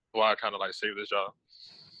for Kawhi kind of like saved his job.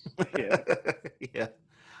 Yeah.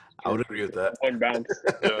 I would agree with that. One bounce.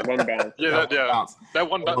 One bounce. Yeah, that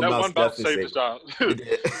one bounce saved his job.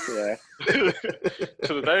 Yeah.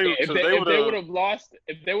 So if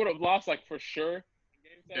they would have lost like for sure.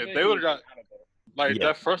 If they would have got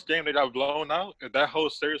that first game they got blown out, if that whole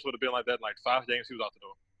series would have been like that, like 5 games he was out the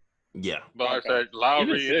door. Yeah. But like I said,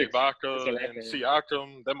 Lowry, Ibaka, and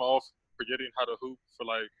Siakam, them all forgetting how to hoop for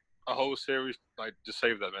like a whole series, like just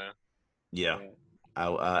save that, man. Yeah.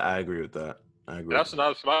 I agree with that. That's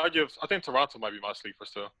another. I think Toronto might be my sleeper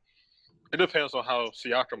still. It depends on how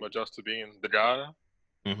Siakam adjusts to being the guy.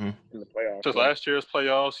 Mm-hmm. In the playoffs. Because last year's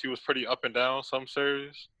playoffs, he was pretty up and down some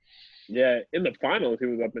series. Yeah, in the finals, he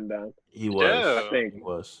was up and down. He was. Yeah. I think he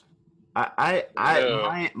was.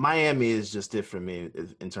 Miami is just different for me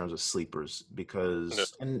in terms of sleepers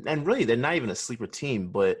because, and really, they're not even a sleeper team,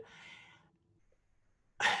 but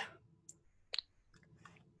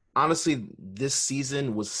honestly, this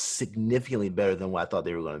season was significantly better than what I thought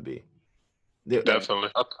they were going to be. Definitely.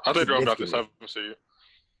 I think they're up to 7 seed.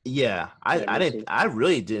 Yeah, I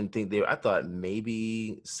really didn't think they were. I thought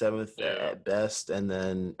maybe 7th at best, and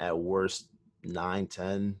then at worst 9,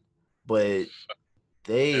 10. But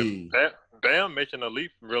Bam making a leap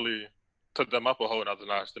really took them up a whole nother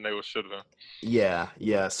notch than they should have. Yeah.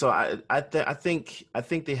 So I think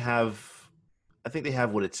they have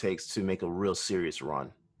what it takes to make a real serious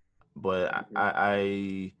run. But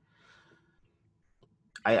I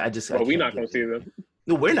just we're not gonna see them.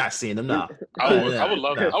 No, we're not seeing them now. I would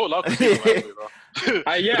love to see them actually, though.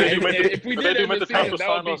 If we did make the conference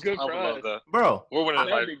that would be good for us. Bro, we're winning.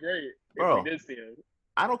 That'd be great. Bro, if we did see them.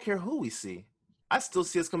 I don't care who we see. I still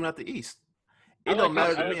see us coming out the East. It don't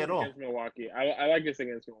matter to me at all. Milwaukee. I like this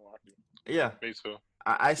against Milwaukee. Yeah. Me too.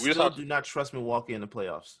 I still do not trust Milwaukee in the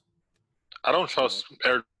playoffs. I don't trust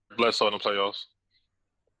Eric Bledsoe in the playoffs.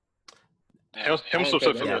 Him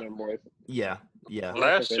specifically. Yeah.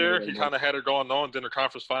 Last year, he kind of had it going on. Then the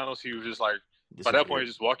conference finals, he was just like, by that point, he's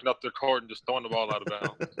just walking up the court and just throwing the ball out of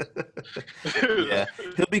bounds. Yeah,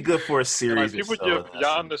 he'll be good for a series. People give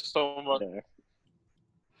Giannis so much.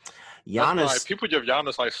 People give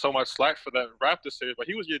Giannis like so much slack for that Raptors series, but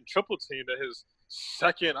he was getting triple teamed. That his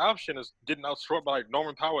second option is getting outscored by like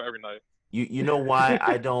Norman Powell every night. You know why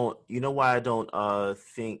I don't? You know why I don't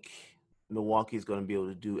think Milwaukee is going to be able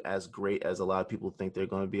to do as great as a lot of people think they're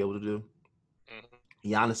going to be able to do?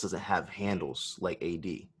 Giannis doesn't have handles like AD.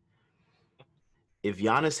 If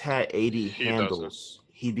Giannis had AD handles,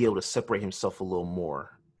 he'd be able to separate himself a little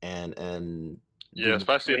more. And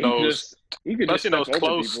especially in those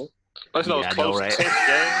close games. Like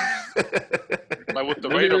with the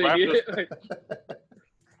way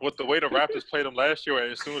the Raptors played him last year,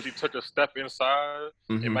 as soon as he took a step inside,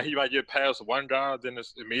 he might get past one guy, then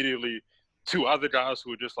it's immediately 2 other guys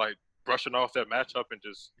who are just like brushing off that matchup and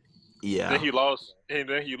just. Yeah. Then he lost, and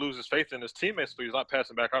then he loses faith in his teammates, so he's not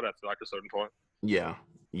passing back out after like a certain point. Yeah.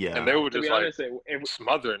 And they were just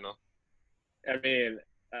smothering them. I mean,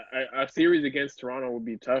 a series against Toronto would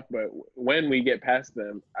be tough, but when we get past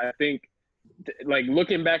them, I think, like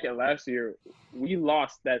looking back at last year, we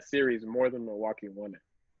lost that series more than Milwaukee won it.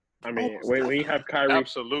 I mean, when we have Kyrie,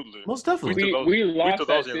 absolutely, most definitely, we lost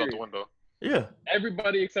that series. Out the window. Yeah.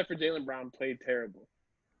 Everybody except for Jaylen Brown played terrible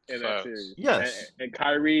in that series. Yes. And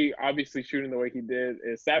Kyrie obviously shooting the way he did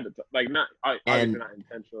is sabotage. Like obviously not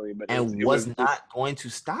intentionally, but was not going to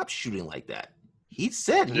stop shooting like that. He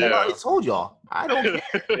said he already told y'all. I don't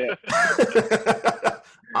care.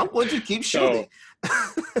 I'm going to keep shooting.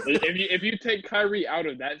 if you take Kyrie out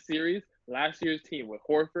of that series, last year's team with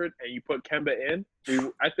Horford, and you put Kemba in,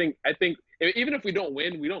 I think even if we don't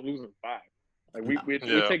win, we don't lose in 5. Like we're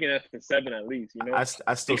taking that to 7 at least. You know, I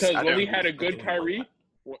still, because when we had a good Kyrie,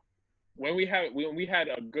 when we had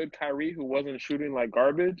a good Kyrie who wasn't shooting like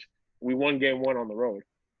garbage, we won game 1 on the road.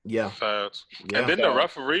 Yeah. Facts. Yeah. And then the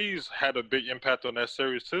referees had a big impact on that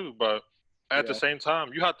series too. But at the same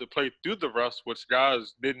time, you have to play through the rust, which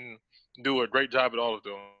guys didn't do a great job at all of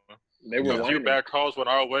doing. They were a few bad calls went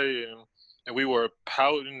our way, and we were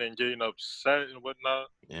pouting and getting upset and whatnot.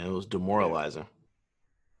 And it was demoralizing.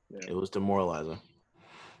 Yeah. It was demoralizing.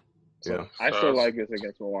 So I still like this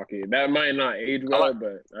against Milwaukee. That might not age well,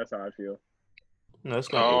 but that's how I feel. No, it's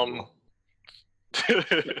gonna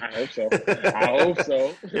age well. I hope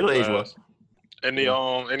so. It'll age well.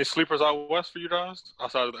 Any sleepers out west for you guys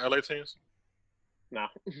outside of the LA teams? Nah.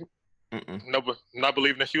 No, not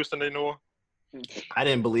believing in Houston anymore. I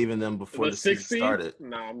didn't believe in them before the season started.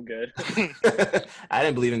 Nah, I'm good. I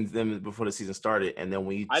didn't believe in them before the season started, and then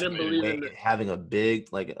when I didn't believe in having a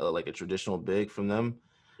big like a traditional big from them.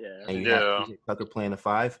 Yeah. And you have PJ Tucker playing the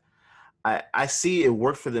 5. I see it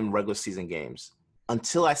worked for them regular season games.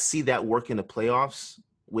 Until I see that work in the playoffs,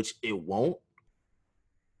 which it won't,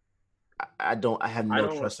 I have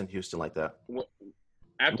no trust in Houston like that.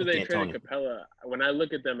 After they traded Capella, when I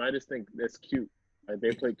look at them, I just think that's cute. Like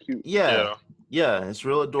they play cute. Yeah, it's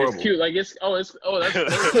real adorable. It's cute. Like that's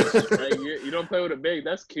like, you don't play with a big.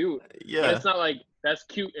 That's cute. Yeah, but it's not like that's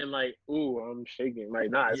cute and like, ooh, I'm shaking. Like,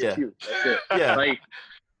 nah, it's cute. That's it. Yeah,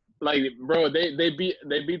 like bro, they beat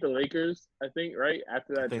the Lakers, I think, right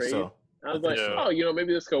after that trade. So. I was like,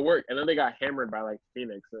 maybe this could work. And then they got hammered by like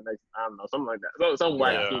Phoenix. And I don't know, something like that. So some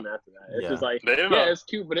whack team after that. It's just like, it's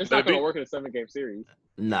cute, but it's not going to work in a 7-game series.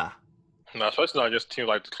 Nah. No, especially not against teams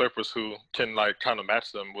like the Clippers who can like kind of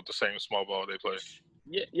match them with the same small ball they play.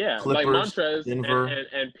 Yeah. Clippers, like Montrez Denver.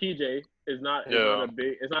 and PJ is not a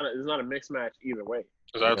big. It's not a mixed match either way.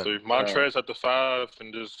 Exactly. Montrez at the 5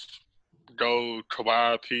 and just go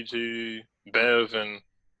Kawhi, PG, Bev, and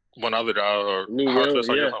one other guy or Lou Williams.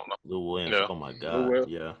 Lou Williams. Yeah. Oh my God.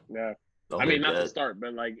 Yeah. I mean, not to start,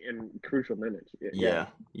 but like in crucial minutes. Yeah.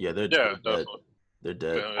 They're dead. They're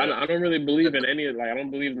dead. Yeah. I don't really believe in any. Like, I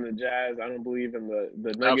don't believe in the Jazz. I don't believe in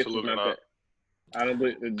the Nuggets. Absolutely not. I don't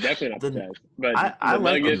believe definitely not the Jazz. But I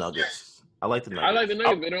like the Nuggets. I like the Nuggets. I like the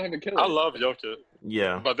Nuggets. They don't have a killer. I love Jokic.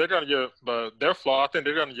 Yeah. But they're gonna get. But their flaw, I think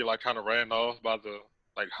they're gonna get like kind of ran off by the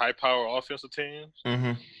like high power offensive teams.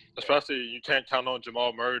 Mm-hmm. Especially, you can't count on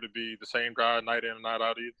Jamal Murray to be the same guy night in and night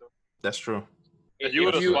out either. That's true. If you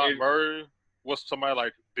would have swapped Murray with somebody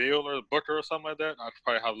like Beal or Booker or something like that, I'd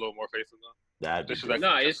probably have a little more faith in them.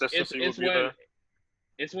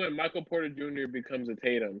 It's when Michael Porter Jr. becomes a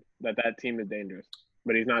Tatum that team is dangerous.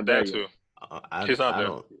 But he's not there too. He's not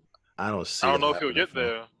there. I don't see. I don't know if he'll get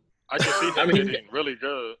there. I can see him getting really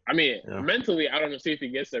good. I mean, mentally, I don't know if he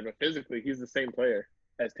gets there, but physically, he's the same player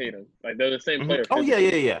as Tatum. Like, they're the same player. Oh, yeah.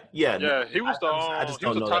 Yeah, he was the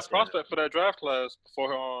top prospect for that draft class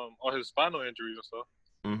before all his spinal injuries and stuff.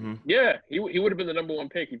 Mm-hmm. Yeah, he would have been the number 1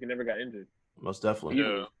 pick if he never got injured. Most definitely.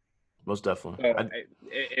 Yeah. Most definitely. So,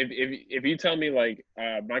 if you tell me, like,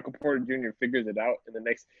 Michael Porter Jr. figures it out in the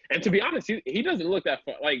next – and to be honest, he doesn't look that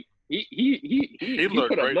far. Like, he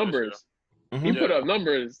put up numbers. Mm-hmm. He put up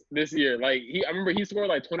numbers this year. Like I remember he scored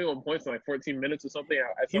like 21 points in like 14 minutes or something.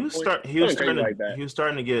 He was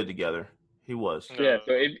starting to get it together. He was. Yeah. So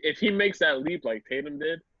if he makes that leap like Tatum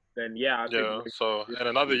did, then I think so in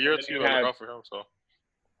another year or two, look out for him. So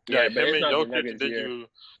him and Jokic.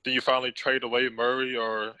 Did you finally trade away Murray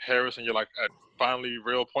or Harris, and you're like finally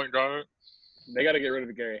real point guard? They got to get rid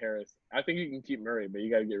of Gary Harris. I think you can keep Murray, but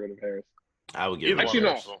you got to get rid of Harris. I would get actually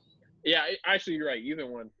no. Yeah, actually, you're right. Either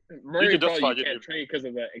one. Murray probably can't trade because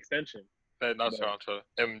of the extension. Not true.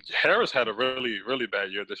 And Harris had a really, really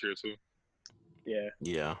bad year this year, too. Yeah.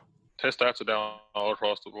 Yeah. His stats are down all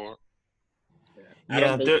across the board. I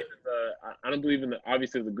don't believe in the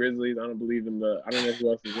obviously the Grizzlies. I don't believe in I don't know who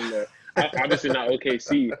else is in there. Obviously not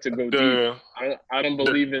OKC to go deep. I don't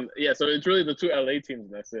believe in – so it's really the 2 LA teams,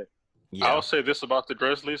 and that's it. Yeah. I'll say this about the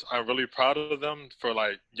Grizzlies. I'm really proud of them for,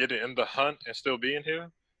 like, getting in the hunt and still being here.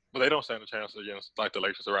 But they don't stand a chance against like the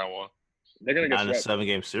Lakers around 1. They're gonna get swept. In a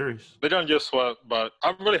 7-game series. They're gonna get swept, but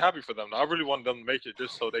I'm really happy for them. I really want them to make it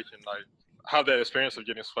just so they can like have that experience of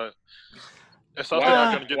getting swept.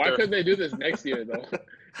 Why couldn't they do this next year though?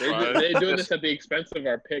 They're doing this at the expense of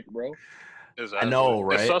our pick, bro. Exactly. I know,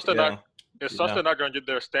 right? It's something not going to get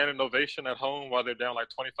their standing ovation at home while they're down like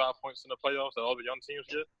 25 points in the playoffs that all the young teams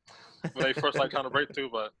get when they first like trying to break through.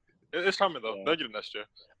 But it's coming though. They'll get it next year.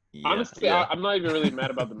 Yeah. Honestly, I'm not even really mad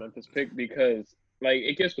about the Memphis pick because like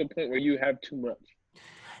it gets to a point where you have too much.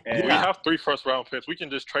 And we have 3 first-round picks. We can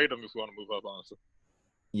just trade them if we want to move up. Honestly.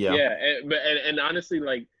 Yeah. Yeah, and honestly,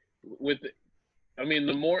 like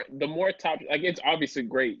the more top, like it's obviously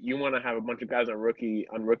great. You want to have a bunch of guys on rookie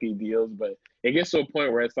deals, but it gets to a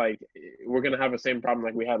point where it's like we're gonna have the same problem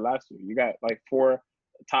like we had last year. You got like 4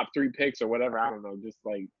 top 3 picks or whatever. I don't know, just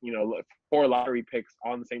like 4 lottery picks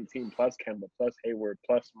on the same team plus Kemba plus Hayward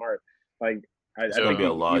plus Smart. Like I think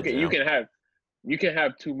you can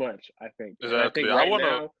have too much. I think. Exactly. I think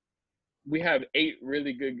now we have 8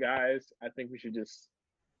 really good guys. I think we should just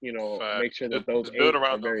make sure that those 8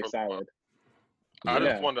 are very solid.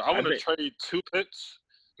 I want to trade 2 picks,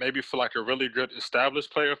 maybe for like a really good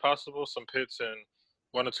established player, if possible. Some picks and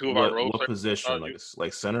 1 or 2 of our role players. What position?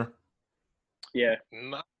 Like center? Yeah.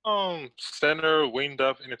 Center, wing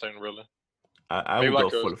depth, anything really. I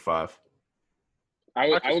would go for the 5. I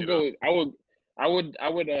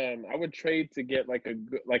would trade to get like a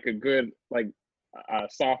good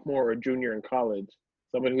sophomore or junior in college,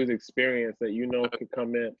 somebody who's experienced that could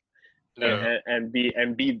come in. Yeah. And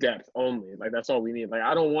be depth only. Like that's all we need. Like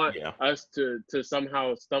I don't want us to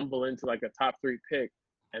somehow stumble into like a top 3 pick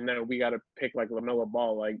and then we got to pick like LaMelo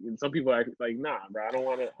Ball. Like some people are like, nah, bro, I don't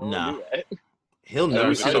want to do that. He'll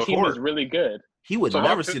never see the court. Is really good. He would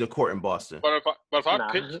never see the court in Boston. But if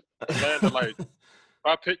I pick land like if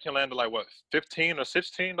I pick can land at 15 or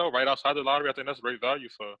 16 though, right outside the lottery, I think that's great value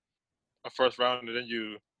for a first round, and then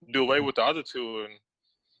you do away with the other 2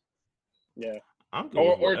 and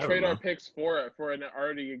or trade our picks for an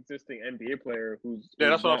already existing NBA player who's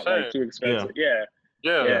that's what I'm saying. Like, too expensive. Yeah.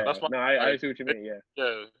 That's I see what you mean.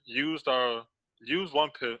 Yeah. Use 1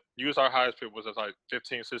 pick. Use our highest pick was at like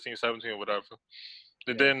 15, 16, 17, or whatever.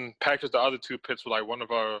 And then package the other 2 picks with like one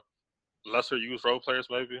of our lesser used role players,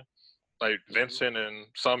 maybe like Vincent and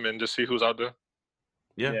some, and just see who's out there.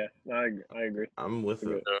 Yeah. I agree. I'm with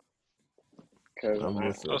it. I'm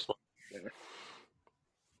with it.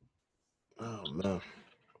 Oh man.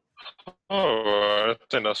 All right, I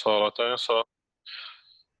think that's all. So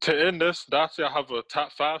to end this, Dotsie, I have a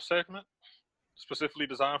top 5 segment specifically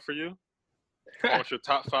designed for you. I want your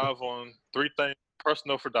top 5 on 3 things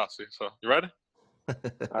personal for Dotsie. So you ready? All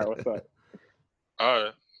right, what's up? All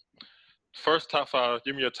right. First top 5.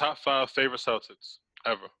 Give me your top 5 favorite Celtics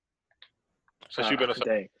ever. Since you've been a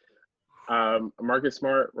fan. Marcus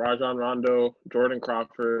Smart, Rajon Rondo, Jordan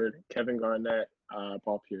Crawford, Kevin Garnett,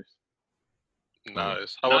 Paul Pierce.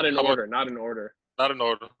 Nice. Not in order. Not in order.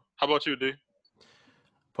 How about you, D?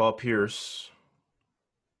 Paul Pierce,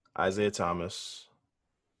 Isaiah Thomas,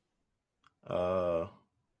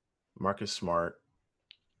 Marcus Smart.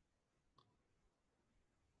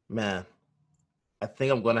 Man, I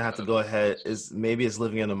think I'm gonna have to go ahead. It's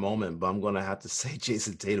living in the moment, but I'm gonna have to say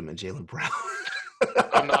Jason Tatum and Jaylen Brown.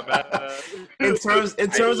 I'm not mad at that. In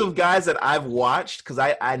terms of guys that I've watched, because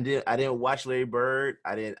I didn't watch Larry Bird,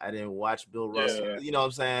 I didn't watch Bill Russell. Yeah. You know what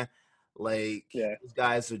I'm saying? Like these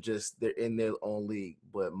guys are they're in their own league.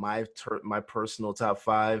 But my personal top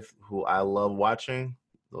 5 who I love watching,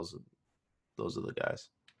 those are the guys.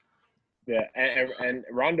 Yeah, and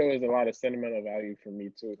Rondo is a lot of sentimental value for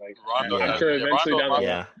me too. Like Rondo, I'm sure eventually down the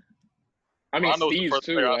line. I mean, Rondo's Steve's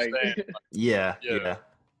too. Like yeah.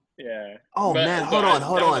 Oh but, man, hold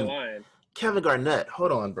on. Kevin Garnett,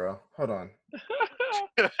 hold on, bro. Hold on.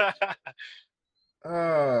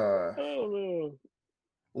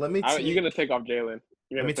 Let me. You're gonna take off Jalen.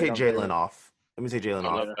 Let me take Jalen off.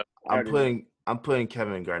 I'm putting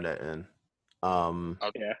Kevin Garnett in.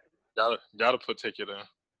 Gotta put ticket in.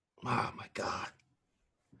 Oh my god.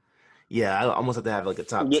 Yeah, I almost have to have like a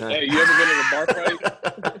top 10. Hey, you ever been in a bar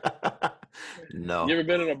fight? No. You ever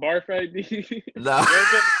been in a bar fight? No.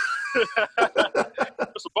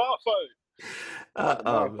 It's a bar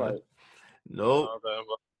fight. Nope.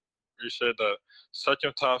 Appreciate that.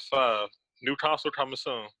 Second top 5. New console coming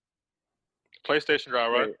soon. PlayStation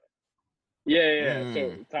drive, right? Yeah.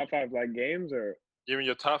 So top 5 like games or? Give me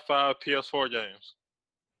your top 5 PS4 games.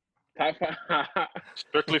 Top 5.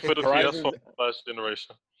 Strictly for the PS4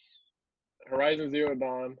 generation. Horizon Zero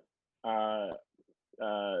Dawn,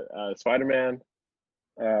 Spider-Man,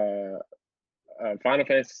 Final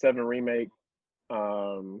Fantasy VII Remake.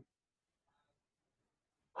 I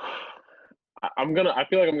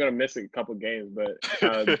feel like I'm gonna miss a couple games, but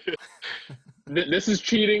this is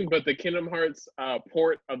cheating. But the Kingdom Hearts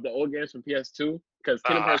port of the old games from PS2, because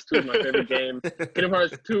Kingdom Hearts 2 is my favorite game. Kingdom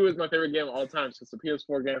Hearts 2 is my favorite game of all time, so it's a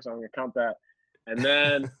PS4 game, so I'm gonna count that. And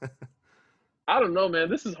then I don't know, man.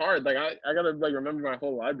 This is hard. Like I gotta like remember my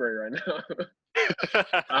whole library right now.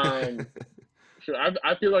 Sure.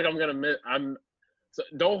 I feel like I'm gonna miss. So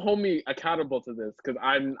don't hold me accountable to this because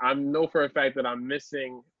I'm know for a fact that I'm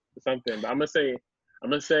missing something. But I'm gonna say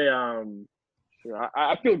sure.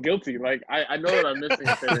 I feel guilty. Like I know that I'm missing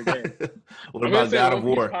a favorite game. What about God of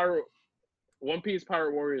War? One Piece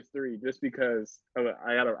Pirate Warriors 3, just because I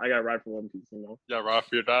gotta ride for One Piece, you know. Yeah, ride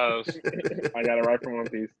for your dies. I gotta ride for One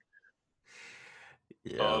Piece.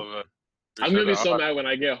 Yeah. Oh, I'm gonna be so mad when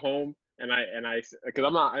I get home and I because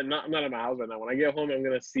I'm not in my house right now. When I get home, I'm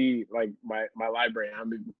gonna see like my library.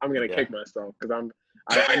 I'm gonna kick myself because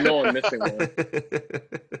I know I'm missing one.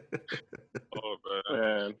 Oh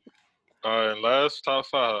man. All right, last top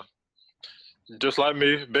 5. Just like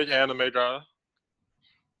me, big anime guy.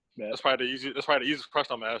 That's probably the easiest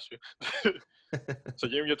question I'm gonna ask you. So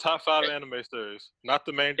give me your top 5 anime series, not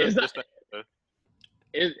the main, just the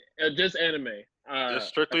anime. Just anime. Just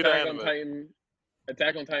strictly the anime.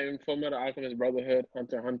 Attack on Titan, Fullmetal Alchemist Brotherhood,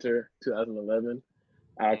 Hunter x Hunter, 2011,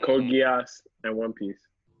 Code Geass, and One Piece.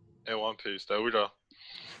 And One Piece. There we go.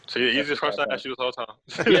 So the easiest question I asked you this whole time.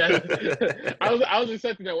 Yeah, I was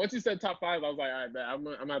expecting that. Once you said top 5, I was like, all right, I'm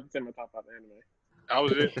gonna have to say my top 5 anime. When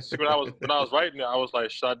I was writing it, I was like,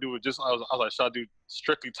 should I do it should I do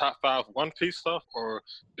strictly top 5 One Piece stuff or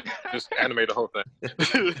just animate the whole thing?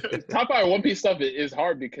 Top 5 One Piece stuff is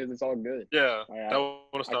hard because it's all good. Yeah, that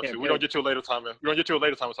one stuff too. We don't get to a later time, man. We don't get to a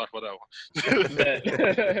later time to talk about that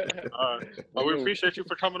one. All right. Well, we appreciate you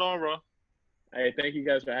for coming on, bro. Hey, thank you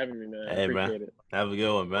guys for having me, man. Hey, man. It. Have a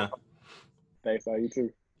good one, man. Thanks, you too.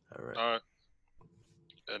 All right. All right.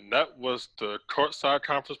 And that was the Courtside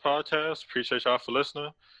Conference Podcast. Appreciate y'all for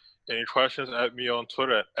listening. Any questions, add me on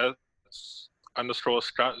Twitter at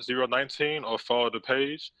 _Scott019 or follow the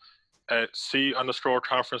page at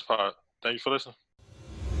C_Conference Pod. Thank you for listening.